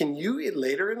wonder, can you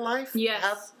later in life Yes,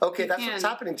 have? Okay, you that's can. what's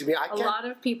happening to me. I A can't. lot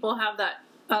of people have that,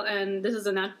 and this is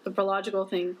an anthropological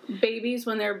thing. Babies,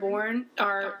 when they're born,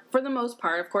 are, for the most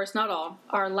part, of course not all,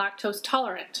 are lactose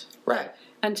tolerant. Right.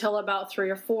 Until about 3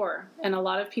 or 4. And a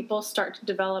lot of people start to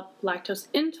develop lactose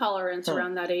intolerance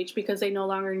around that age because they no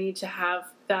longer need to have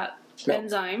that Milk.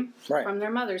 enzyme Right. from their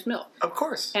mother's milk. Of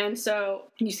course. And so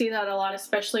you see that a lot,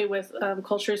 especially with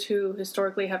cultures who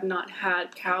historically have not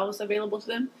had cows available to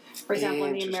them. For example,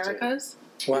 in the Interesting. Americas.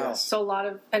 wow. Yes. So a lot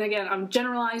of, and again, I'm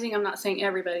generalizing, I'm not saying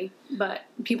everybody, but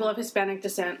people of Hispanic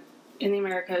descent in the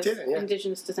Americas, Didn't, yeah.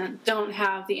 indigenous descent, don't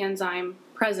have the enzyme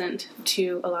present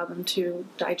to allow them to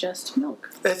digest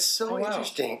milk. That's so Oh, wow.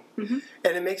 interesting. Mm-hmm.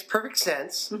 And it makes perfect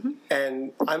sense.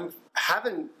 And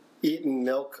haven't eaten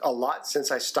milk a lot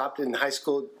since I stopped in high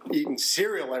school eating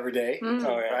cereal every day. Oh,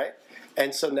 yeah. Right?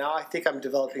 And so now I think I'm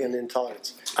developing an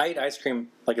intolerance. I eat ice cream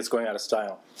like it's going out of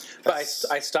style. But That's-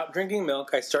 I stopped drinking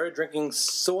milk. I started drinking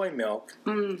soy milk.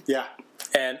 Yeah.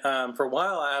 And for a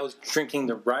while, I was drinking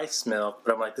the rice milk,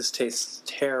 but I'm like, this tastes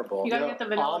terrible. You gotta No, get the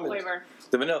vanilla almond. flavor.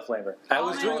 The vanilla flavor. I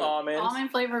was doing almonds.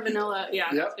 Almond flavor vanilla, yeah,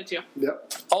 Yep. that's good too.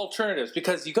 Yep. Alternatives,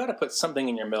 because you got to put something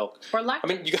in your milk. Or lactose. I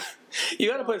mean, you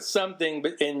got to put something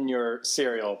in your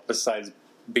cereal besides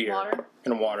beer Water.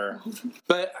 and water.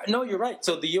 But no, you're right.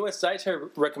 So the U.S. dietary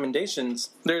recommendations,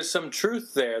 there's some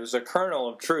truth there. There's a kernel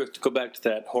of truth, to go back to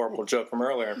that horrible joke from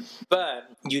earlier. But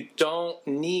you don't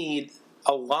need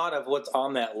a lot of what's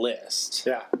on that list.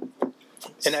 Yeah.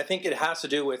 And I think it has to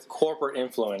do with corporate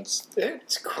influence.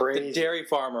 It's The crazy. dairy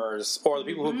farmers or the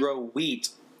people who grow wheat,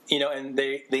 and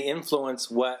they influence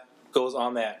what goes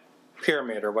on that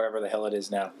pyramid or whatever the hell it is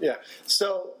now. Yeah.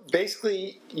 So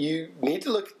basically, you need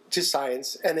to look to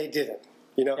science, and they didn't.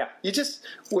 Yeah. You just,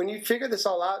 when you figure this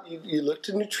all out, you look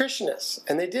to nutritionists,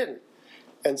 and they didn't.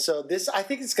 And so this, I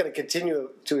think it's going to continue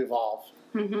to evolve.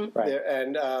 Right. There,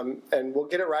 and we'll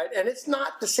get it right. And it's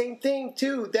not the same thing,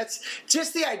 too. That's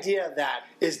just the idea of that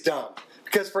is dumb.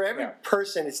 Because for every Yeah.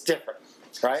 person, it's different,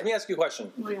 right? Let me ask you a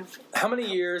question. Oh, yeah. How many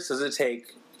years does it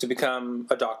take to become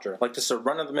a doctor? Like just a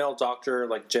run-of-the-mill doctor,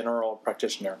 like general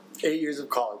practitioner? 8 years of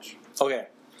college. Okay.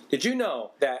 Did you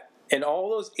know that in all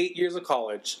those 8 years of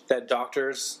college, that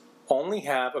doctors only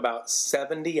have about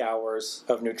 70 hours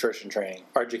of nutrition training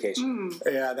or education?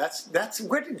 Yeah, that's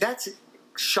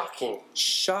shocking.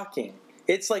 Shocking.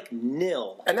 It's like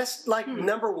nil. And that's like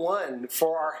number one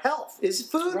for our health is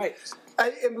food. Right.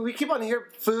 And we keep on hearing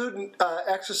food and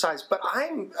exercise, but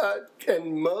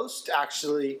and most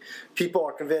actually people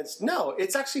are convinced, no,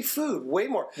 it's actually food, way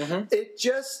more. It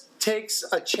just takes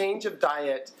a change of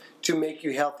diet to make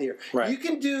you healthier. Right. You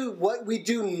can do what we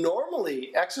do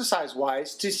normally,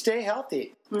 exercise-wise, to stay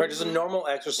healthy. Right, just a normal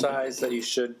exercise that you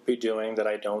should be doing that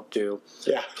I don't do.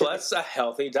 Yeah. Plus a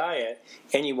healthy diet,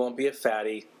 and you won't be a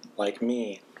fatty like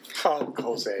me. Oh,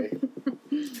 Jose.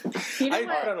 You know I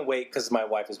what? put on weight because my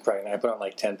wife is pregnant. I put on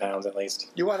like 10 pounds at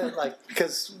least. You want to,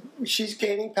 because she's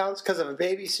gaining pounds because of a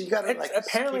baby, so you got to,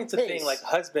 Apparently keep it's a pace. thing, like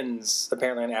husbands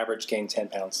apparently on average gain 10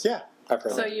 pounds. Yeah. I've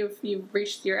heard So that. you've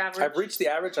reached your average. I've reached the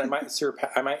average, and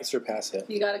I might surpass it.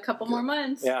 You got a couple more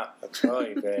months. Yeah, that's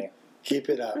right, babe. Keep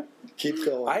it up. Keep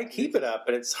going. I keep it up,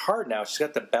 but it's hard now. She's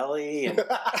got the belly, and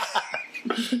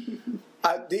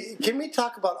Can we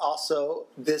talk about also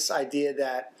this idea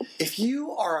that if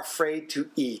you are afraid to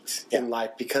eat in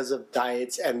life because of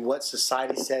diets and what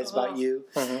society says about you,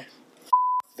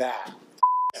 that.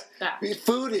 That.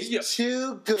 Food is Yeah.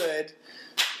 too good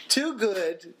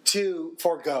to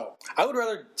forego. I would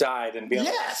rather die than be on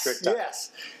a strict diet.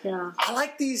 Yes. Yeah. I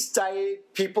like these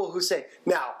diet people who say,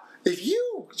 now, if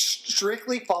you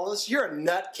strictly follow this, you're a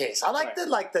nutcase. I like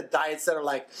Right. the diets that are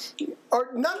like, or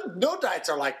no diets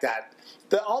are like that.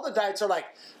 All the diets are like,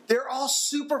 they're all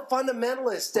super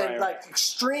fundamentalist and Right. like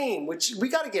extreme, which we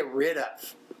got to get rid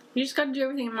of. You just got to do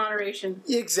everything in moderation.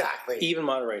 Exactly. Even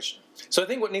moderation. So I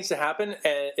think what needs to happen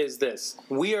is this.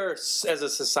 We are, as a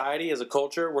society, as a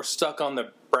culture, we're stuck on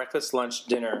the breakfast, lunch,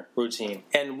 dinner routine.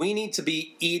 And we need to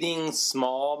be eating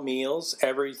small meals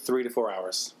every 3 to 4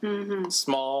 hours.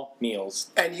 Small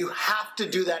meals. And you have to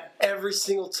do that every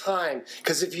single time,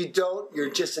 because if you don't, you're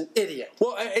just an idiot.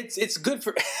 Well, it's good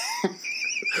for...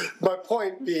 My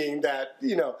point being that,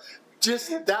 just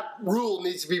that rule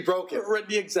needs to be broken.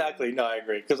 Exactly. No, I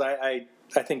agree. Because I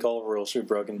think all rules should be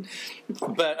broken.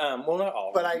 But, well, not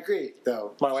all. But I agree,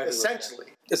 though. My wife is essentially.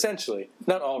 Essentially,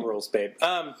 not all rules, babe.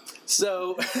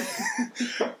 So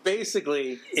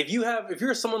basically, if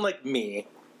you're someone like me,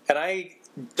 and I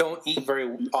don't eat very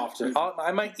often,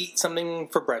 I might eat something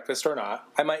for breakfast or not.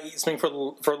 I might eat something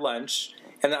for lunch,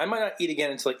 and then I might not eat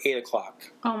again until like 8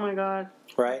 o'clock. Oh my god.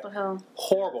 Right? What the hell?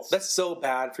 Horrible. That's so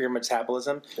bad for your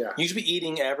metabolism. Yeah. You should be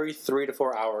eating every 3 to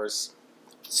 4 hours,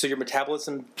 so your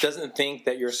metabolism doesn't think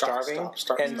that you're starving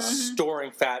and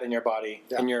storing fat in your body,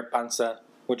 in your panza,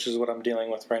 which is what I'm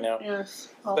dealing with right now. Yes.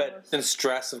 But then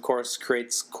stress, of course,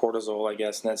 creates cortisol, I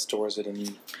guess, and that stores it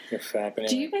in your fat. But anyway.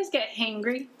 Do you guys get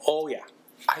hangry? Oh, yeah.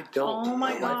 I don't. Oh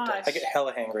my gosh. I get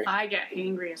hella hangry. I get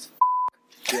hangry as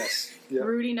Yes. Yep.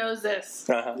 Rudy knows this.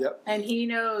 Uh-huh. Yep. And he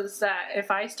knows that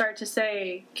if I start to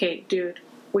say, okay, dude,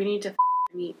 we need to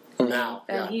eat. Now.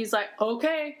 And he's like,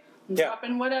 okay, I'm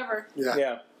dropping whatever. Yeah.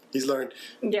 Yeah. He's learned.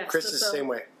 Yes. Chris is the same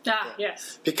way.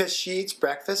 Yes. Because she eats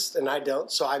breakfast and I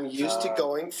don't, so I'm used to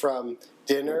going from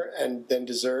dinner and then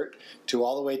dessert to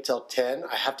all the way till 10.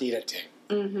 I have to eat at 10.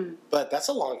 Mm-hmm. But that's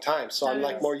a long time, so I'm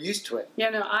like more used to it.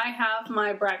 Yeah, no, I have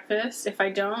my breakfast. If I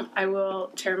don't, I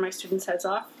will tear my students' heads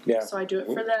off. Yeah. So I do it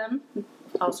for them,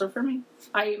 also for me.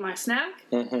 I eat my snack.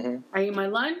 Mm-hmm. I eat my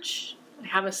lunch. I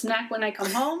have a snack when I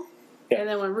come home. Yeah. And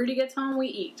then when Rudy gets home, we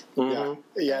eat. Mm-hmm.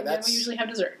 Yeah, And that's. then we usually have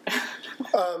dessert.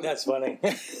 That's funny.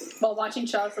 While watching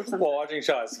Shaw's of something. While watching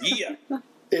Shaw's. Yeah.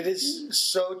 It is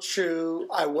so true.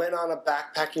 I went on a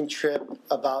backpacking trip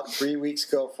about 3 weeks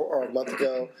ago or a month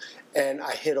ago, and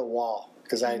I hit a wall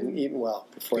because I hadn't eaten well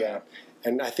before that.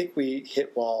 And I think we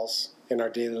hit walls in our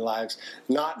daily lives.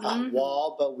 Not a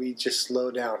wall, but we just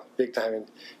slow down big time. And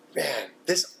man,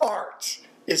 this art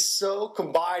is so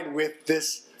combined with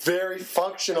this very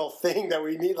functional thing that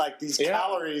we need, like these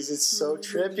calories. It's so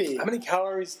trippy. How many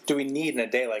calories do we need in a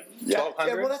day? Like 1,200?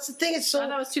 Yeah, well, that's the thing. It's so. I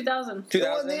thought it was 2,000.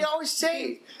 2,000? Well, they always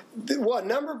say a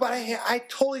number, but I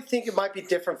totally think it might be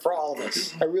different for all of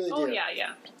us. I really do. Oh,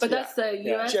 yeah. But that's the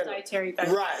U.S. General. dietary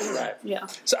guidelines. Right. Yeah.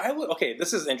 So okay,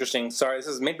 this is interesting. Sorry, this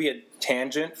is maybe a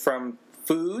tangent from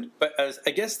food, but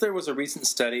I guess there was a recent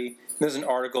study. There's an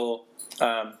article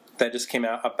that just came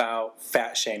out about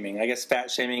fat shaming. I guess fat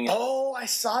shaming is Oh, I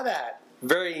saw that.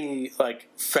 very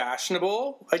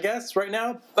fashionable, I guess, right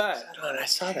now. But I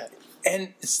saw that.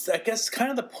 and I guess kind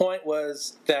of the point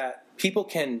was that people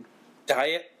can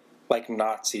diet like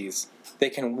Nazis. They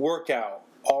can work out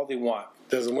all they want.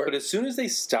 Doesn't work. But as soon as they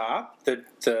stop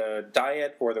the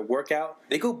diet or the workout,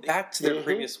 they go back to their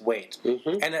previous weight.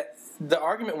 And the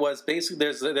argument was basically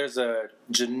there's a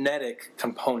genetic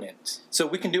component. So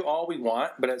we can do all we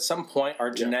want, but at some point our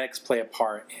genetics play a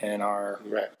part in our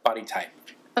body type.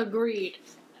 Agreed.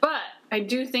 But I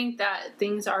do think that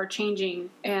things are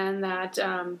changing and that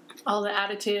all the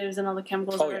additives and all the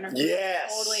chemicals that are in our food are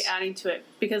totally adding to it.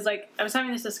 Because, I was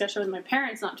having this discussion with my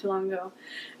parents not too long ago,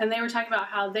 and they were talking about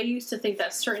how they used to think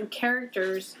that certain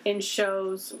characters in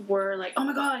shows were like, oh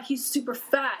my god, he's super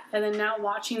fat. And then now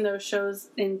watching those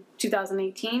shows in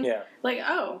 2018,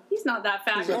 oh, he's not that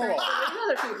fat compared to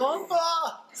other people.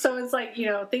 So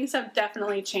it's things have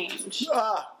definitely changed.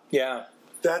 Yeah.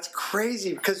 That's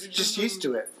crazy because you're just used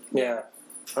to it. Yeah.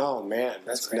 Oh man,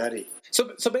 that's nutty.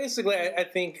 So basically, I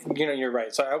think you're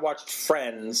right. So I watched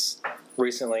Friends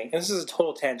recently, and this is a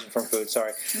total tangent from food.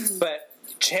 Sorry, but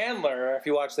Chandler, if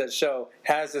you watch that show,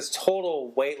 has this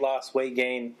total weight loss, weight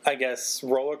gain, I guess,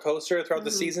 roller coaster throughout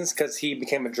the seasons because he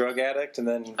became a drug addict, and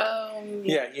then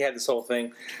he had this whole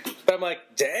thing. But I'm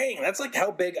like, dang, that's like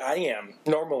how big I am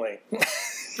normally.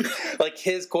 Like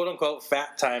his quote unquote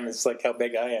fat time is like how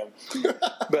big I am.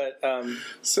 But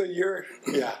so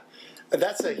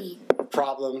that's a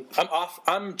problem.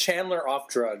 I'm Chandler off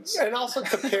drugs. And also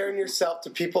comparing yourself to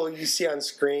people you see on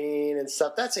screen and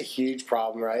stuff, that's a huge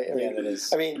problem, right? I mean, it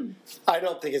is. I mean, I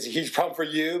don't think it's a huge problem for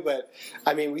you, but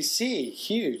I mean, we see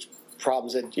huge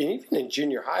problems, even in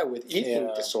junior high with eating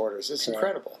disorders. It's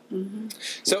incredible.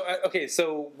 So,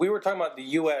 so we were talking about the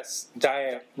U.S.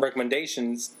 diet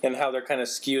recommendations and how they're kind of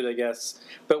skewed, I guess.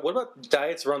 But what about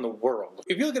diets around the world?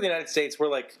 If you look at the United States, we're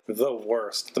like the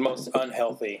worst, the most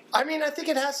unhealthy. I mean, I think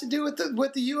it has to do with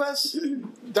the U.S.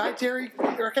 dietary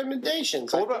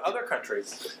recommendations. But what about other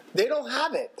countries? They don't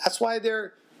have it. That's why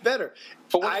they're better.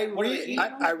 But I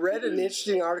read an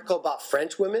interesting article about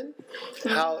French women,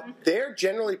 how they're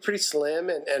generally pretty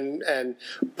slim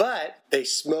but they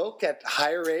smoke at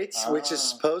higher rates, which is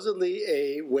supposedly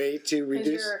a way to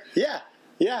reduce. Yeah,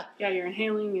 you're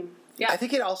inhaling and I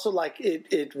think it also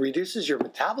it reduces your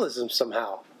metabolism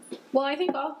somehow. Well, I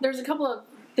think there's a couple of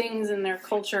things in their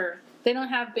culture. They don't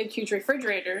have big, huge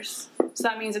refrigerators, so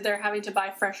that means that they're having to buy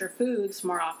fresher foods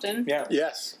more often. Yeah.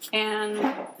 Yes. And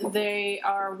they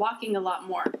are walking a lot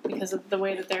more because of the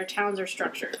way that their towns are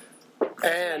structured.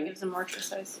 That And gives them more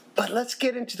exercise. but let's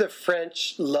get into the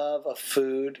French love of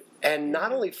food, and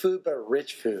not only food but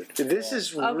rich food. This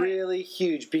is Okay. really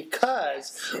huge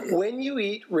because when you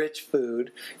eat rich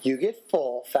food, you get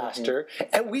full faster.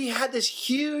 And we had this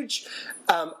huge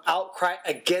outcry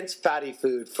against fatty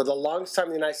food for the longest time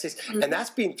in the United States, and that's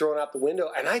being thrown out the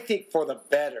window. And I think for the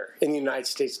better in the United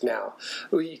States now.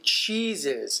 We eat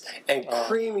cheeses and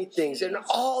creamy things and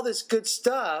all this good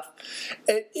stuff,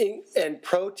 and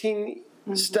protein.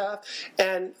 Stuff,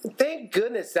 and thank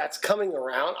goodness that's coming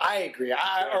around. I agree.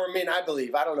 I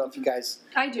believe. I don't know if you guys.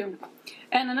 I do.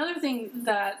 And another thing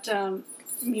that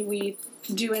we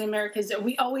do in America is that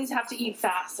we always have to eat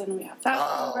fast, and we have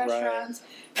fast food restaurants,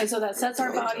 and so that sets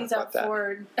our bodies up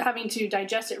for having to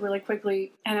digest it really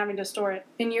quickly and having to store it.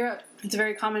 In Europe, it's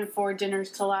very common for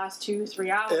dinners to last 2-3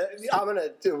 hours.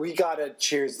 We gotta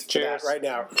cheers to that right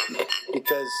now,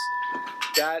 because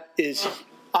that is.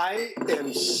 I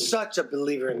am such a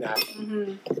believer in that.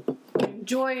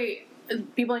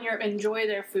 People in Europe enjoy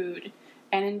their food,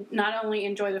 and not only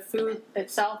enjoy the food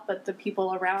itself, but the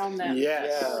people around them.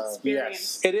 Yes.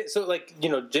 Experience. It is so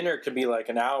dinner could be like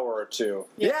an hour or two.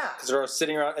 Yeah. Because they're all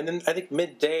sitting around, and then I think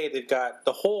midday they've got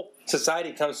the whole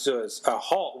society comes to a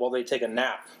halt while they take a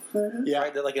nap. Yeah.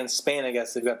 Right? Like in Spain, I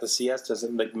guess they've got the siestas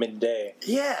at like midday.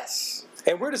 Yes.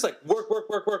 And we're just like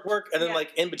work, and then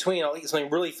like in between, I'll eat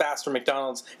something really fast from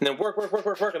McDonald's, and then work,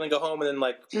 and then go home, and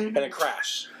then and then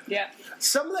crash. Yeah.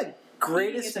 Some of the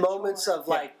greatest Eating is a moments joy. of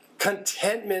like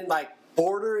contentment, like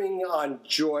bordering on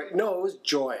joy. No, it was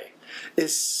joy.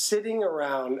 Is sitting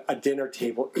around a dinner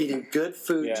table, eating good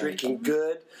food, drinking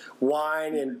good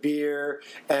wine and beer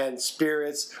and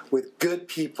spirits with good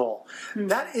people.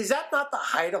 Is that not the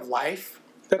height of life?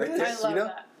 That is. I love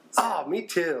that. Oh, me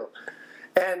too.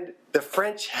 And the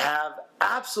French have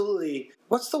absolutely,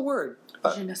 what's the word?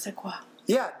 Je ne sais quoi.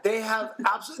 Yeah, they have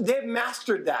they've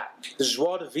mastered that.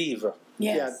 Joie de vivre.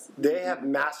 Yes. Yeah, they have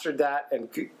mastered that, and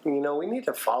we need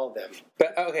to follow them.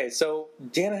 But okay, so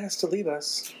Dana has to leave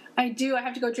us. I do. I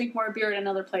have to go drink more beer at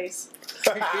another place.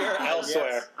 Here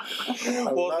elsewhere.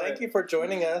 Well, thank you for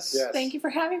joining us. Yes. Thank you for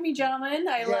having me, gentlemen.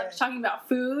 I love talking about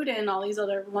food and all these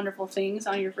other wonderful things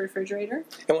on your refrigerator.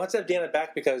 And we'll have to have Dana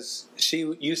back because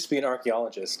she used to be an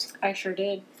archaeologist. I sure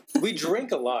did. We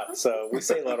drink a lot, so we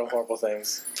say a lot of horrible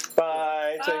things.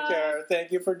 Bye. Take Bye. care.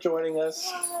 Thank you for joining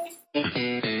us.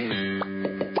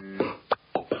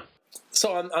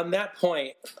 So on that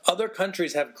point, other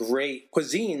countries have great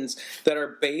cuisines that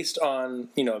are based on,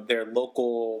 their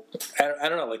local, I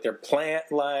don't know, like their plant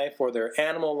life or their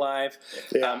animal life,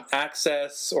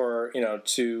 access or,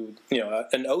 to,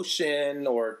 an ocean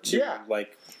or to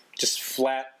like just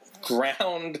flat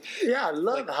ground. Yeah, I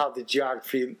love how the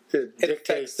geography It affects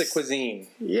dictates the cuisine.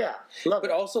 Yeah, love But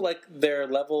it. also like their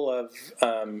level of,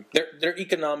 their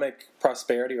economic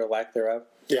prosperity or lack thereof.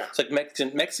 Yeah. It's like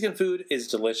Mexican food is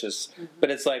delicious,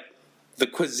 but it's like the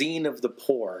cuisine of the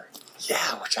poor.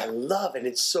 Yeah, which I love, and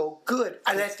it's so good.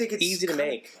 And I think it's easy to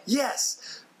make.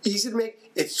 Yes, easy to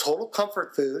make. It's total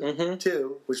comfort food,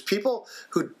 too, which people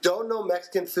who don't know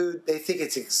Mexican food, they think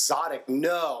it's exotic.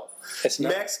 No. It's not.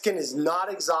 Mexican is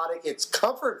not exotic. It's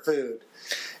comfort food.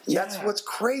 That's what's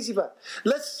crazy about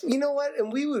it. You know what?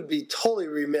 And we would be totally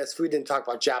remiss if we didn't talk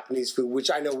about Japanese food,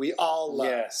 which I know we all love.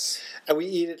 Yes. And we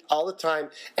eat it all the time.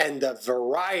 And the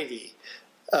variety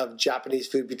of Japanese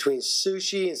food between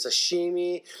sushi and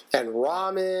sashimi and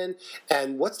ramen.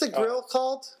 And what's the grill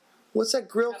called? What's that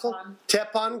grill called?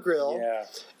 Teppon grill. Yeah.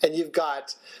 And you've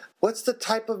got... What's the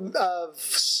type of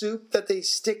soup that they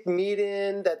stick meat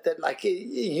in?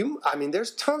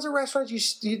 There's tons of restaurants.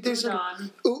 There's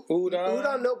Udon.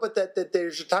 Udon, no, but that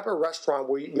there's a type of restaurant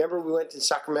where remember we went to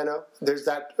Sacramento. There's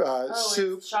that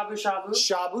soup, It's shabu shabu.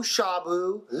 shabu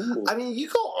shabu. Ooh. I mean, you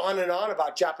go on and on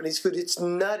about Japanese food. It's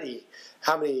nutty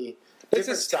how many It's different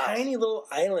this styles. tiny little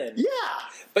island. Yeah,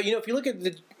 But if you look at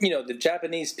the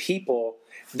Japanese people,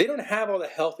 they don't have all the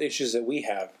health issues that we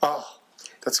have. oh,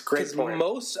 that's a great Because point.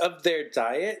 most of their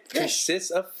diet consists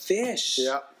of fish.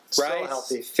 Yeah, so Rice,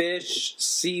 healthy. fish,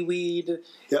 seaweed,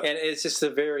 Yep. and it's just a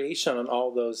variation on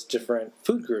all those different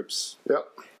food groups. Yep.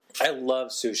 I love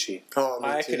sushi. Oh, me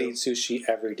I too. could eat sushi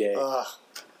every day. I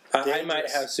might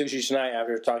dangerous. have sushi tonight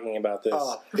after talking about this.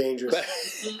 Oh, dangerous.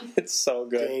 It's so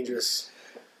good. Dangerous.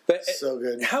 But So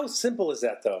good. How simple is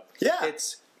that, though? Yeah.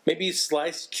 It's maybe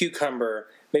sliced cucumber.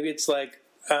 Maybe it's like,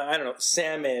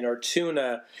 salmon or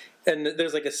tuna. And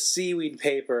there's like a seaweed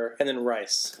paper and then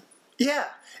rice. Yeah,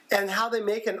 and how they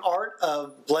make an art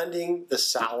of blending the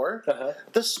sour,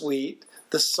 the sweet,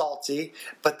 the salty,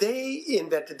 but they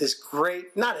invented this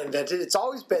great, not invented, it's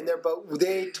always been there, but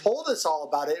they told us all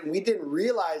about it, and we didn't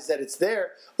realize that it's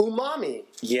there, umami,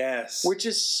 Yes. which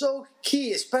is so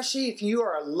key, especially if you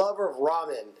are a lover of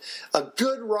ramen. A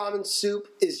good ramen soup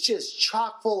is just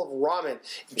chock full of ramen.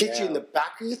 It gets you in the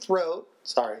back of your throat,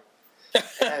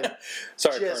 and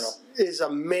Sorry, just Colonel. is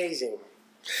amazing.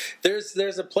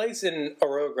 There's a place in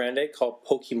Arroyo Grande called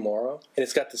Pokimoro, and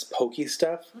it's got this poke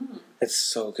stuff. It's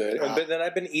so good. But then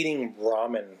I've been eating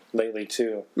ramen lately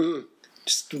too.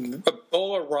 Just a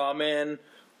bowl of ramen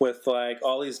with like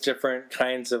all these different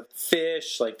kinds of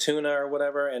fish, like tuna or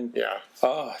whatever, and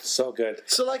oh, it's so good.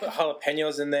 So, like, put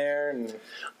jalapenos in there, and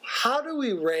how do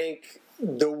we rank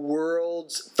the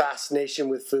world's fascination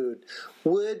with food?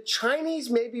 Would Chinese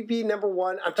maybe be number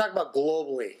one? I'm talking about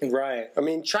globally. right. I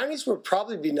mean, Chinese would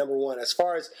probably be number one as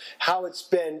far as how it's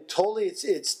been totally.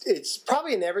 It's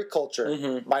probably in every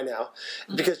culture by now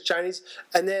because Chinese.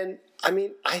 And then, I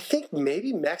mean, I think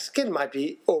maybe Mexican might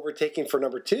be overtaking for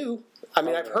number two. I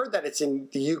mean, I've heard that it's in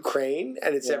the Ukraine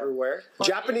and it's everywhere. Well,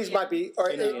 Japanese Indian. might be. Or,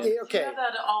 Indian. You okay, have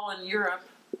that all in Europe.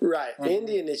 right.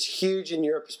 Indian is huge in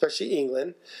Europe, especially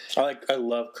England. I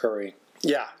love curry.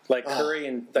 Yeah. Like curry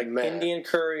and like man. Indian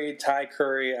curry, Thai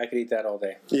curry. I could eat that all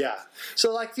day. Yeah.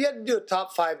 So, like, if you had to do a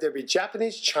top five, there'd be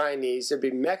Japanese, Chinese, there'd be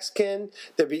Mexican,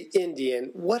 there'd be Indian.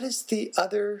 What is the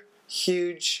other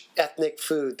huge ethnic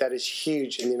food that is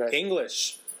huge in the United States?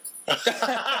 English.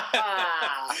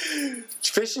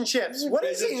 Fish and chips. What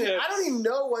is Fish and England? chips. I don't even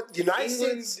know what the United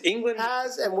States England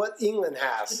has and what England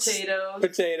has. Potatoes.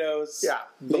 potatoes. Yeah.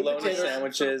 Bologna Potatoes.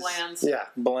 sandwiches. Blands. Yeah.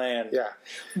 Bland. Yeah.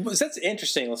 So that's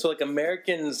interesting. So like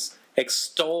Americans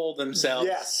extol themselves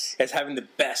Yes. as having the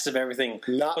best of everything,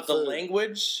 Not but the food.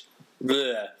 language,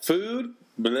 bleh. Food,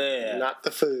 bleh. Not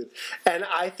the food. And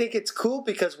I think it's cool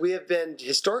because we have been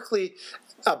historically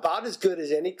about as good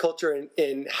as any culture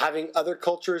in having other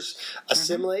cultures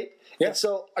assimilate. Yeah. And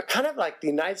so, kind of like the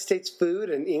United States food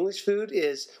and English food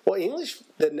is, well,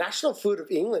 the national food of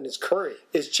England is curry,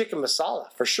 is chicken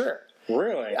masala, for sure.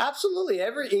 Really? Absolutely.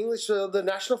 Every English, the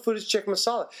national food is chicken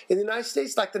masala. In the United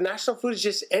States, like the national food is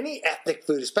just any ethnic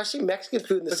food, especially Mexican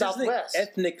food in the But this isn't Southwest.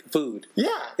 ethnic food. Yeah.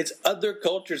 It's other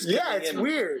cultures. Yeah, coming it's in.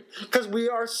 weird because we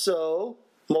are so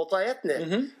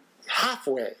multi-ethnic.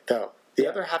 Halfway, though. The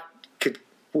other half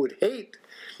would hate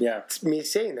Yeah, me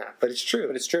saying that, but it's true.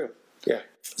 but it's true. Yeah.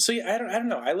 So yeah, I don't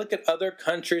know. I look at other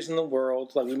countries in the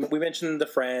world. Like we mentioned the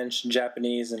French,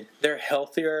 Japanese, and they're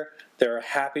healthier. They're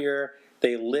happier.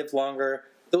 They live longer.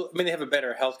 I mean, they have a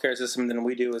better healthcare system than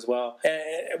we do as well.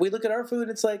 And we look at our food.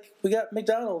 It's like we got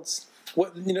McDonald's.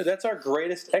 That's our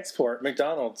greatest export,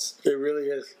 McDonald's. It really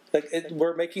is. Like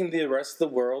we're making the rest of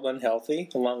the world unhealthy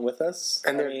along with us.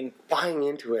 And they're buying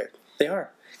into it. They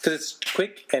are because it's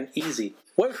quick and easy.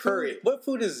 What Curry. What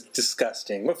food is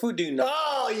disgusting? What food do you not?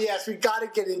 Oh, yes, we got to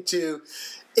get into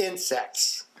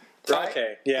insects. Right?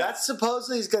 Okay, yeah. That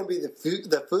supposedly is going to be the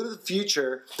food of the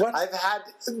future. What? I've had,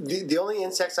 the only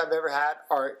insects I've ever had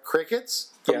are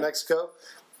crickets from Mexico.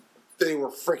 They were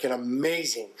freaking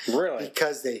amazing. Really?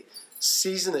 Because they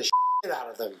season the shit out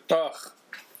of them. Ugh.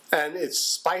 And it's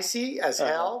spicy as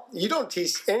hell. You don't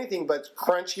taste anything but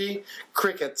crunchy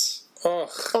crickets. Ugh.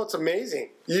 Oh, it's amazing.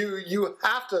 You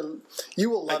have to.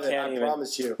 You will love it. can't I even.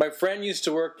 promise you. My friend used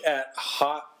to work at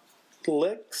Hot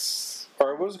Licks,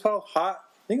 or what was it called? I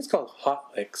think it's called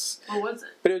Hot Licks. What was it?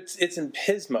 But it's in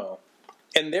Pismo,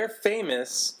 and they're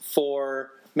famous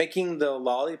for making the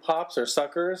lollipops or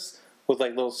suckers with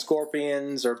like little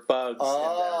scorpions or bugs.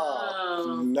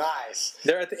 Oh, nice.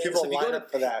 They're at the end. People So if you line go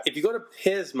up for that. If you go to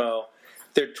Pismo,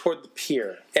 they're toward the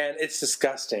pier, and it's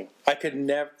disgusting. I could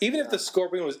never, even if the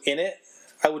scorpion was in it,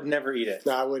 I would never eat it.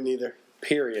 No, I wouldn't either.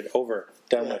 Period. Over.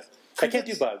 Done Yeah. with. I can't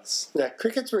do bugs. Yeah,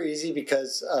 crickets were easy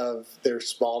because of their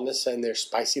smallness and their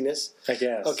spiciness. I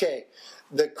guess. Okay,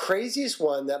 the craziest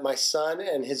one that my son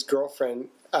and his girlfriend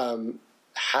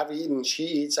have eaten, she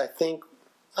eats, I think,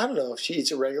 I don't know if she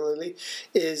eats it regularly,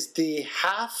 is the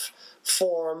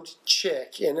half-formed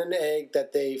chick in an egg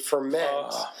that they ferment.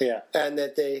 Oh, yeah. And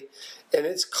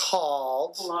it's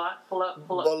called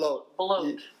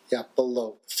Bolot. Yeah,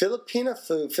 bolot. Filipino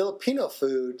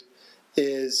food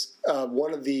is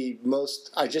one of the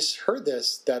most, I just heard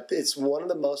this, that it's one of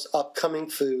the most upcoming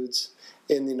foods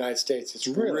in the United States. It's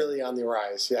really on the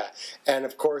rise, yeah. And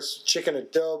of course, chicken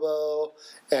adobo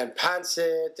and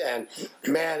pancit, and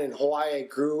man, in Hawaii, I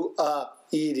grew up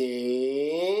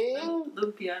eating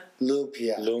Lumpia.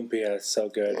 lumpia. Lumpia is so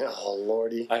good. Oh,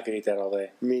 Lordy. I could eat that all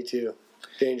day. Me too.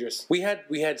 Dangerous. We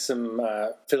had some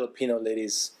Filipino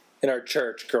ladies in our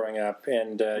church growing up,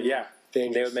 and they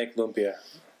Dangerous. would make lumpia.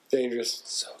 Dangerous.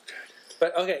 So good.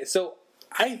 But okay, so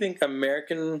I think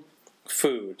American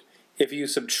food, if you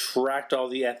subtract all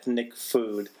the ethnic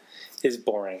food, is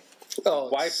boring. Oh,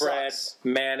 White bread, sucks.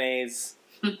 mayonnaise,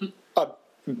 A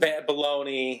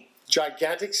bologna.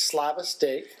 gigantic slab of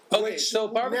steak. Okay, which so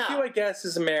barbecue, now, I guess,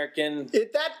 is American.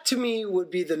 that to me would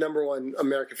be the number one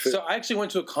American food. So I actually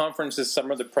went to a conference this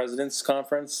summer, the President's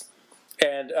Conference,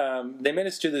 and they made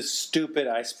us do this stupid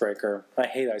icebreaker. I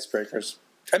hate icebreakers.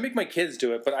 I make my kids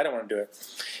do it, but I don't want to do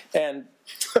it. And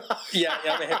yeah,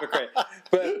 I'm a hypocrite.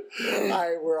 But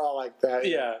We're all like that.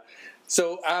 yeah,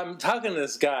 so I'm talking to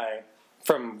this guy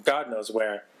from God knows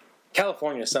where,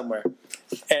 California somewhere,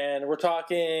 and we're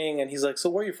talking, and he's like, "So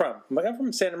where are you from?" I'm like, "I'm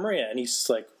from Santa Maria," and he's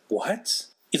like, "What?"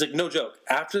 He's like, "No joke.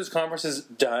 After this conference is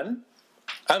done,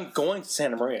 I'm going to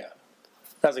Santa Maria."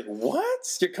 I was like,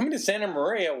 "What? You're coming to Santa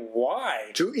Maria?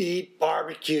 Why?" To eat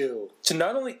barbecue. To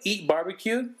not only eat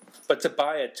barbecue, but to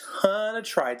buy a ton of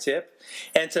tri-tip,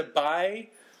 and to buy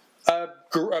a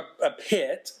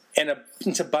pit, and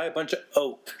to buy a bunch of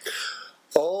oak.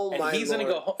 Oh And my he's Lord. going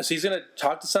to go home. So he's going to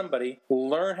talk to somebody,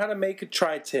 learn how to make a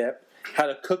tri-tip, how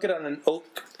to cook it on an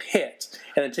oak pit,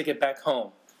 and then take it back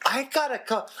home. I gotta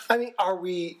come. I mean,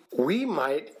 we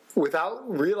might, without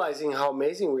realizing how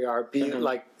amazing we are, be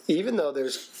like, even though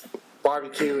there's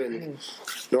barbecue in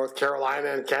North Carolina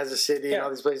and Kansas City and all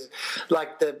these places,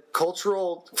 like the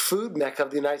cultural food mecca of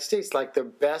the United States, like the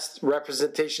best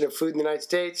representation of food in the United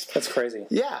States. That's crazy.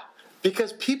 Yeah,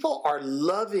 because people are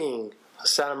loving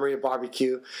Santa Maria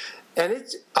barbecue. And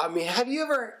it's, I mean, have you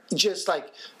ever just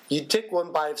like, you take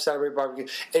one bite of Santa Maria barbecue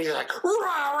and you're like, rah,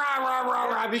 rah, rah, rah,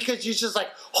 rah, because you're just like,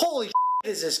 holy shit,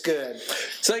 is this good?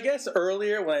 So I guess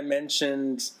earlier when I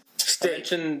mentioned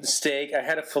steak, I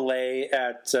had a filet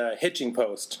at Hitching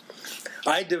Post.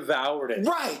 I devoured it.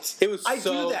 Right. It was I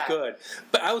so do that. good.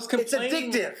 But I was It's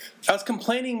complaining. addictive. I was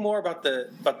complaining more about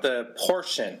the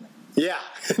portion. Yeah,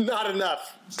 not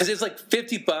enough. Because it's like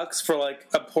 $50 for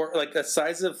like a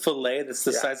size of fillet that's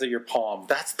the size of your palm.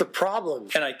 That's the problem.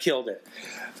 And I killed it.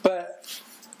 But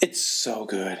it's so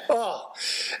good. Oh,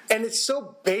 and it's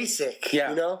so basic,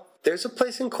 Yeah. you know? There's a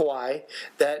place in Kauai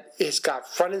that has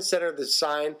got front and center the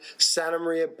sign Santa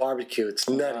Maria Barbecue. It's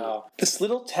nutty. Wow. This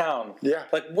little town. Yeah.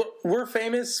 Like we're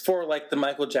famous for like the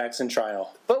Michael Jackson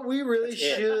trial. But we really That's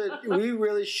it. should. We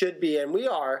really should be, and we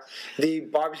are the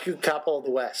barbecue capital of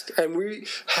the West. And we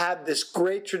had this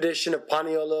great tradition of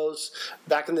paniolos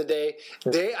back in the day.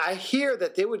 I hear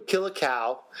that they would kill a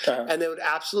cow, and they would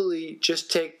absolutely just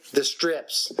take the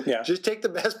strips. Yeah. Just take the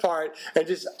best part, and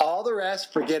just all the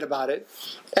rest, forget about it.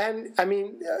 And I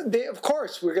mean, of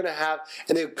course, we're gonna have,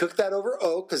 and they would cook that over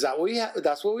oak because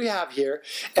that's what we have here,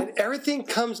 and everything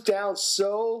comes down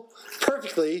so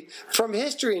perfectly from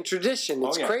history and tradition.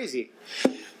 It's crazy.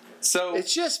 So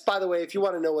It's just, by the way, if you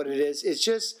want to know what it is, it's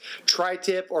just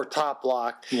tri-tip or top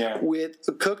block with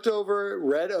cooked over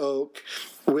red oak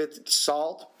with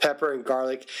salt, pepper, and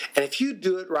garlic. And if you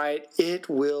do it right, it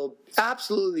will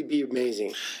absolutely be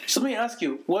amazing. So let me ask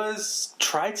you, was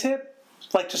tri-tip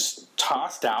like just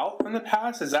tossed out in the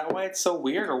past? Is that why it's so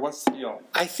weird, or what's the deal?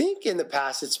 I think in the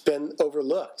past it's been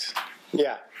overlooked.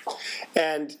 Yeah.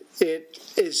 And it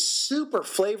is super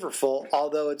flavorful,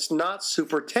 although it's not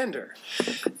super tender.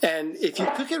 And if you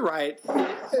cook it right,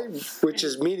 which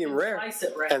is medium rare, slice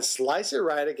it right. and slice it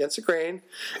right against the grain,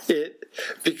 it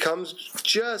becomes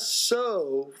just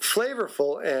so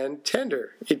flavorful and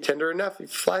tender. Tender enough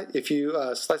if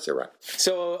you slice it right.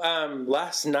 So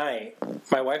last night,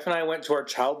 my wife and I went to our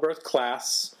childbirth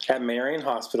class at Marion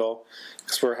Hospital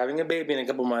because we're having a baby in a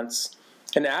couple months.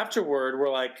 And afterward,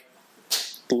 we're like,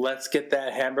 let's get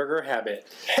that hamburger habit.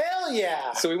 Hell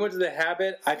yeah! So we went to the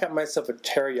Habit. I got myself a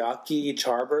teriyaki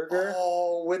charburger.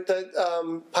 Oh, with the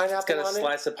pineapple It's got a on it?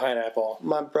 slice of pineapple.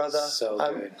 My brother. So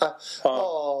good.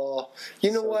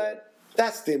 You know So what?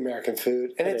 That's the American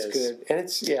food, and It it's is. good, and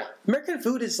it's American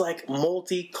food is like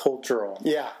multicultural.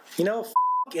 yeah. You know,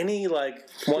 any like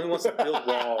one who wants to build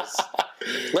walls.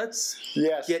 Let's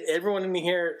Yes. get everyone in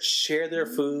here, share their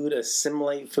food,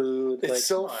 assimilate food. It's like,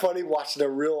 so come on. funny watching a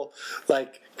real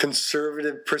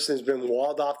conservative person who's been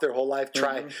walled off their whole life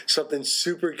try something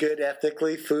super good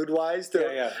ethnically, food wise.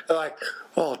 They're like,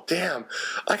 oh damn,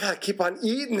 I gotta keep on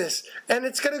eating this, and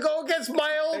it's gonna go against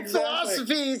my own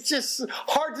philosophy. It's just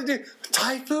hard to do.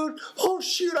 Thai food? Oh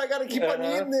shoot, I gotta keep on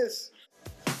eating this.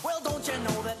 Well, don't you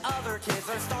know that other kids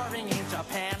are starving in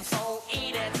Japan? So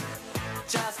eat it,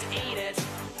 just eat it.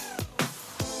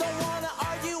 Don't wanna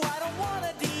argue, I don't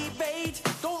wanna debate.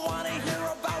 Don't wanna hear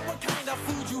about what kind of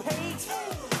food you hate.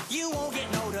 You won't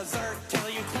get no dessert till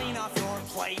you clean off your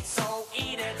plate. So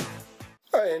eat it.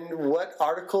 And what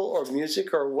article or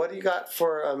music or what do you got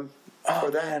for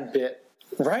that bit?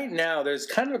 right now there's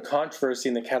kind of a controversy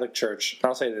in the Catholic Church.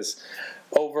 I'll say this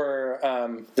over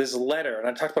this letter, and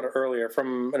I talked about it earlier,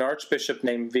 from an archbishop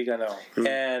named Vigano,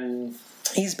 and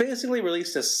he's basically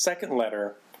released a second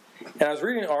letter. And I was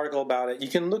reading an article about it. You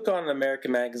can look on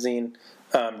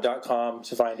AmericanMagazine.com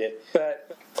to find it.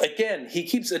 But again, he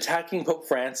keeps attacking Pope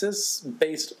Francis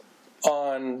based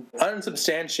on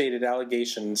unsubstantiated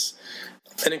allegations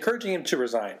and encouraging him to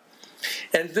resign.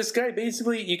 And this guy,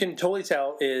 basically, you can totally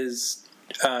tell, is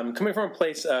coming from a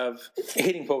place of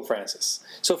hating Pope Francis.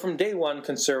 So from day one,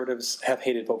 conservatives have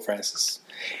hated Pope Francis.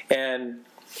 And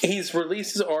he's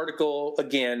released his article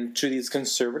again to these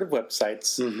conservative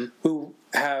websites who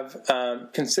have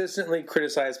consistently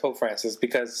criticized Pope Francis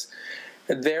because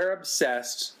they're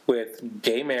obsessed with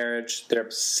gay marriage, they're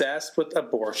obsessed with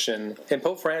abortion, and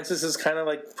Pope Francis has kind of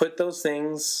like put those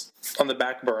things on the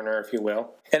back burner, if you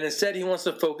will. And instead he wants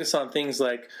to focus on things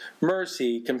like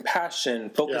mercy, compassion,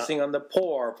 focusing on the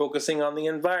poor, focusing on the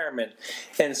environment.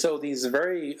 And so these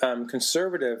very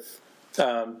conservative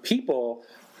people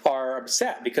are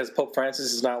upset because Pope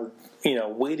Francis is not,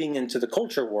 wading into the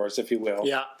culture wars, if you will.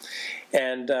 Yeah.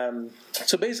 And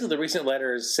so basically the recent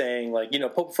letter is saying, like,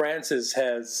 Pope Francis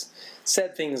has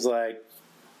said things like,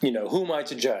 who am I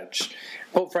to judge?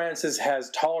 Pope Francis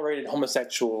has tolerated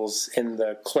homosexuals in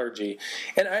the clergy.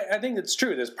 And I think it's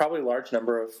true. There's probably a large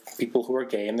number of people who are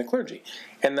gay in the clergy.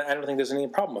 And I don't think there's any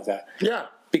problem with that. Yeah.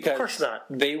 Because of course not.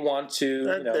 They want to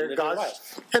live their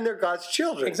life. And they're God's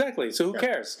children. Exactly. So who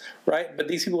cares, right? But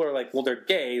these people are like, well, they're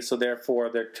gay, so therefore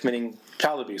they're committing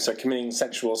child abuse. They're committing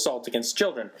sexual assault against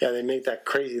children. Yeah, they make that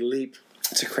crazy leap.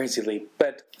 It's a crazy leap.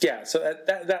 But, yeah, so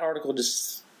that article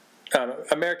just...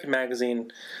 American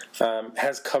Magazine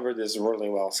has covered this really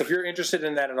well. So if you're interested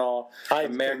in that at all,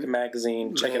 American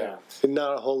Magazine, check it out.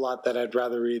 Not a whole lot that I'd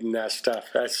rather read than that stuff.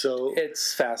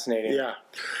 It's fascinating. Yeah.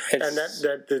 And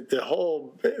the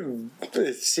whole,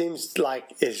 it seems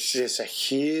like it's just a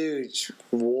huge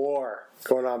war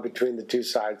going on between the two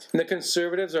sides. And the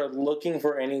conservatives are looking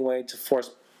for any way to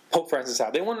force Pope Francis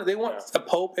out. They want a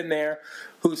pope in there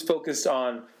who's focused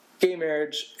on gay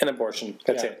marriage and abortion.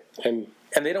 That's it.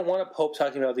 And they don't want a pope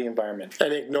talking about the environment.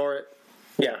 And ignore it.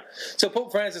 Yeah. So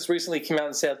Pope Francis recently came out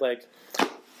and said, like,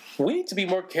 we need to be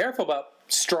more careful about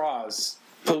straws,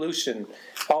 pollution,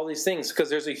 all these things, because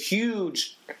there's a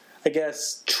huge, I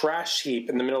guess, trash heap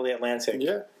in the middle of the Atlantic.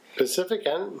 Yeah. Pacific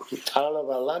and, I don't know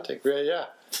about Atlantic. Yeah.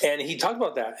 And he talked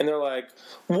about that. And they're like,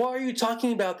 why are you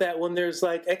talking about that when there's,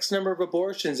 like, X number of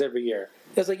abortions every year?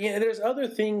 It's like, there's other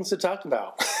things to talk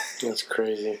about. That's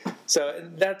crazy. So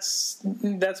that's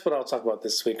what I'll talk about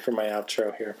this week for my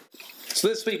outro here. So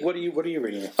this week, what are you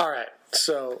reading? All right.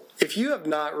 So if you have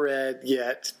not read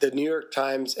yet the New York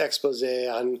Times expose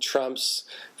on Trump's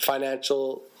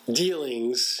financial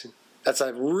dealings, that's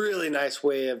a really nice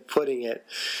way of putting it,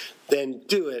 then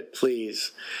do it,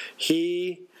 please.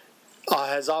 He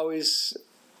has always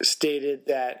stated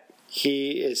that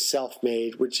he is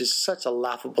self-made, which is such a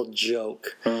laughable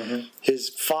joke. Mm-hmm. His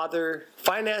father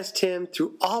financed him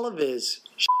through all of his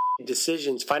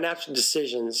decisions, financial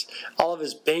decisions, all of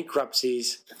his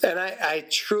bankruptcies. And I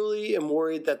truly am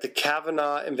worried that the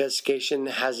Kavanaugh investigation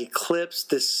has eclipsed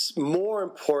this more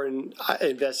important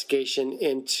investigation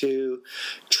into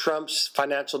Trump's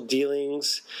financial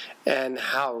dealings and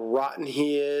how rotten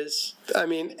he is. I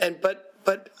mean,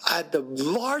 But the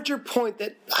larger point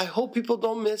that I hope people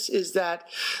don't miss is that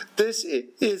this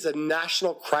is a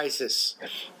national crisis,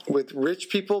 with rich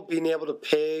people being able to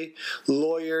pay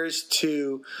lawyers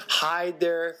to hide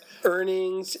their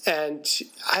earnings. And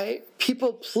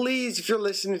people, please, if you're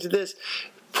listening to this,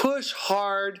 push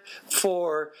hard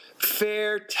for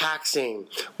fair taxing.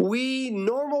 We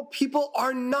normal people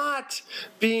are not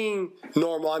being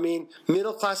normal. I mean,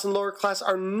 middle class and lower class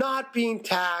are not being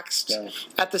taxed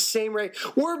at the same rate.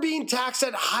 We're being taxed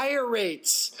at higher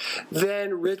rates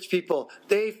than rich people.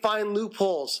 They find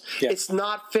loopholes. Yeah. It's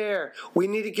not fair. We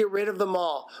need to get rid of them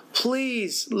all.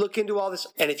 Please look into all this.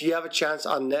 And if you have a chance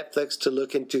on Netflix to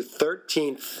look into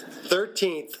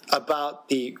 13th about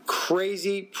the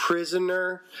crazy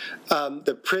prisoner,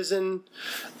 the prison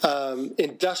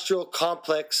industrial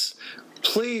complex,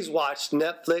 please watch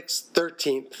Netflix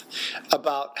 13th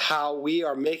about how we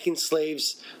are making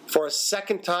slaves for a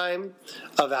second time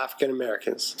of African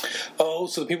Americans. Oh,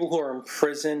 so the people who are in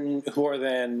prison who are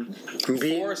then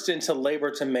forced into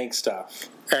labor to make stuff.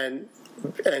 And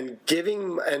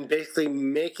giving and basically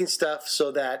making stuff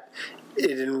so that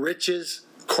it enriches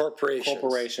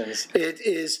corporations.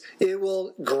 It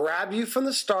will grab you from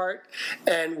the start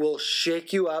and will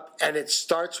shake you up, and it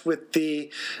starts with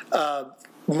the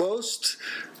most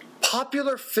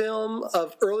popular film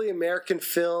of early American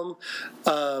film,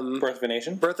 Birth of a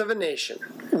Nation? Birth of a Nation,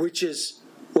 which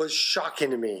was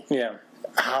shocking to me. Yeah.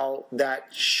 How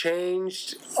that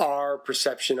changed our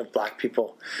perception of black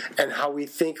people and how we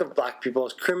think of black people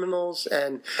as criminals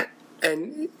and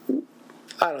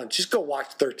I don't know, just go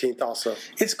watch 13th also.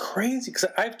 It's crazy because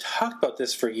I've talked about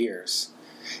this for years.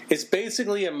 It's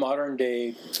basically a modern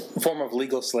day form of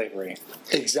legal slavery.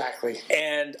 Exactly.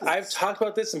 And I've talked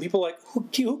about this and people are like,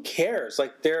 who cares?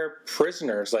 Like, they're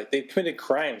prisoners. Like, they've committed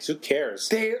crimes. Who cares?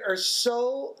 They are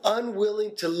so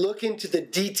unwilling to look into the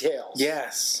details.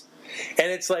 Yes.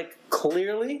 And it's like,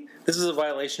 clearly, this is a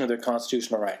violation of their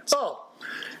constitutional rights. Oh.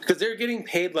 Because they're getting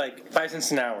paid like 5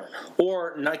 cents an hour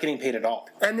or not getting paid at all.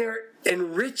 And they're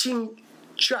enriching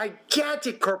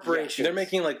gigantic corporations. Yeah, they're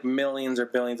making like millions or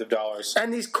billions of dollars.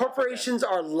 And these corporations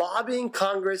are lobbying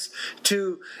Congress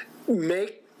to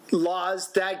make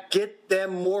laws that get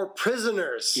them more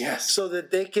prisoners. Yes. So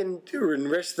that they can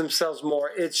enrich themselves more.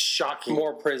 It's shocking.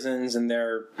 More prisons in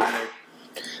their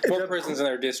prisons in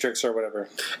their districts or whatever.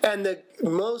 And the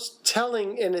most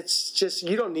telling, and it's just,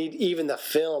 you don't need even the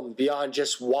film beyond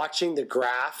just watching the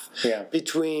graph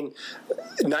between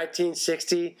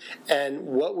 1960 and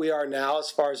what we are now as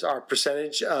far as our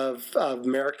percentage of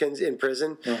Americans in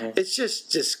prison. Mm-hmm. It's just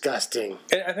disgusting.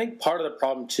 And I think part of the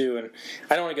problem too, and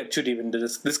I don't want to get too deep into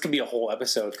this. This could be a whole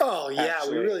episode. Oh yeah,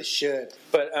 actually. We really should.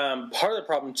 But part of the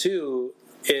problem too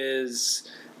is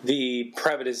the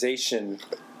privatization.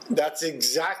 That's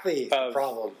exactly the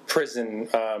problem. Prison,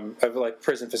 of like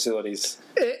prison facilities.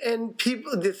 And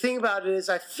people, the thing about it is,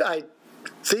 I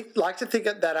like to think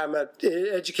that I'm an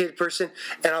educated person,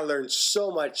 and I learned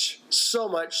so much.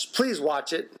 Please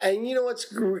watch it. And you know what's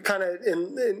kind of,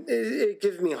 it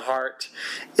gives me heart,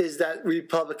 is that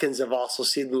Republicans have also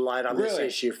seen the light on this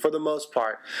issue for the most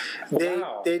part.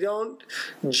 They don't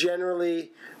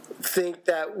generally think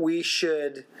that we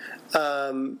should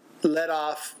let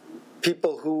off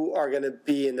people who are going to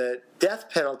be in the death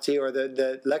penalty or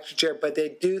the electric chair, but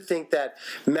they do think that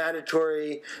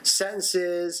mandatory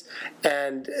sentences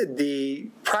and the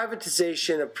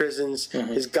privatization of prisons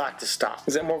has got to stop.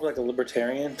 Is that more of like a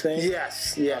libertarian thing?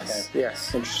 Yes. Okay.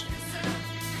 Interesting.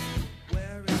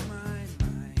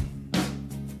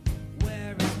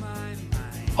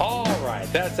 All right,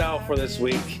 that's out for this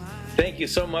week. Thank you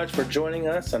so much for joining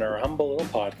us on our humble little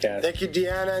podcast. Thank you,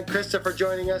 Deanna and Krista, for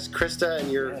joining us. Krista, and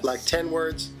your like 10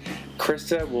 words.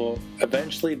 Krista will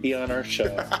eventually be on our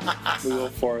show. We will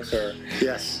force her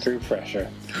through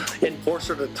pressure. And force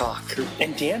her to talk.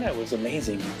 And Deanna was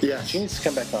amazing. Yes. She needs to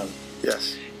come back on.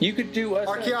 Yes. You could do us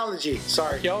Archaeology,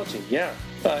 yeah.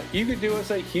 You could do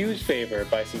us a huge favor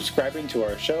by subscribing to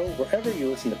our show wherever you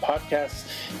listen to podcasts,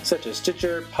 such as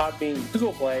Stitcher, Podbean,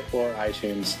 Google Play, or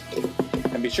iTunes.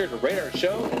 And be sure to rate our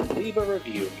show and leave a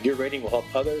review. Your rating will help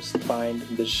others find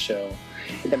the show.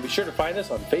 And be sure to find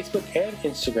us on Facebook and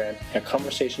Instagram at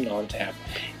Conversation on Tap.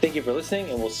 Thank you for listening,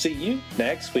 and we'll see you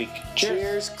next week.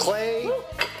 Cheers, Clay.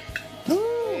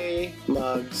 Clay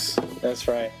mugs. That's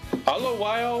right.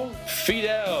 Alleweil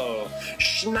Fidel.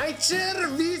 Schneizer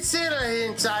Wieser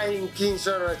in sein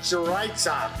Kinzer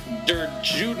Schweizer. Der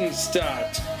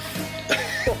Judenstaat.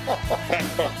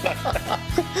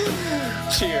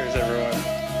 Cheers, everyone.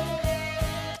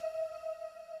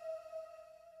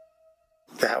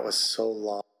 That was so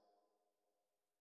long.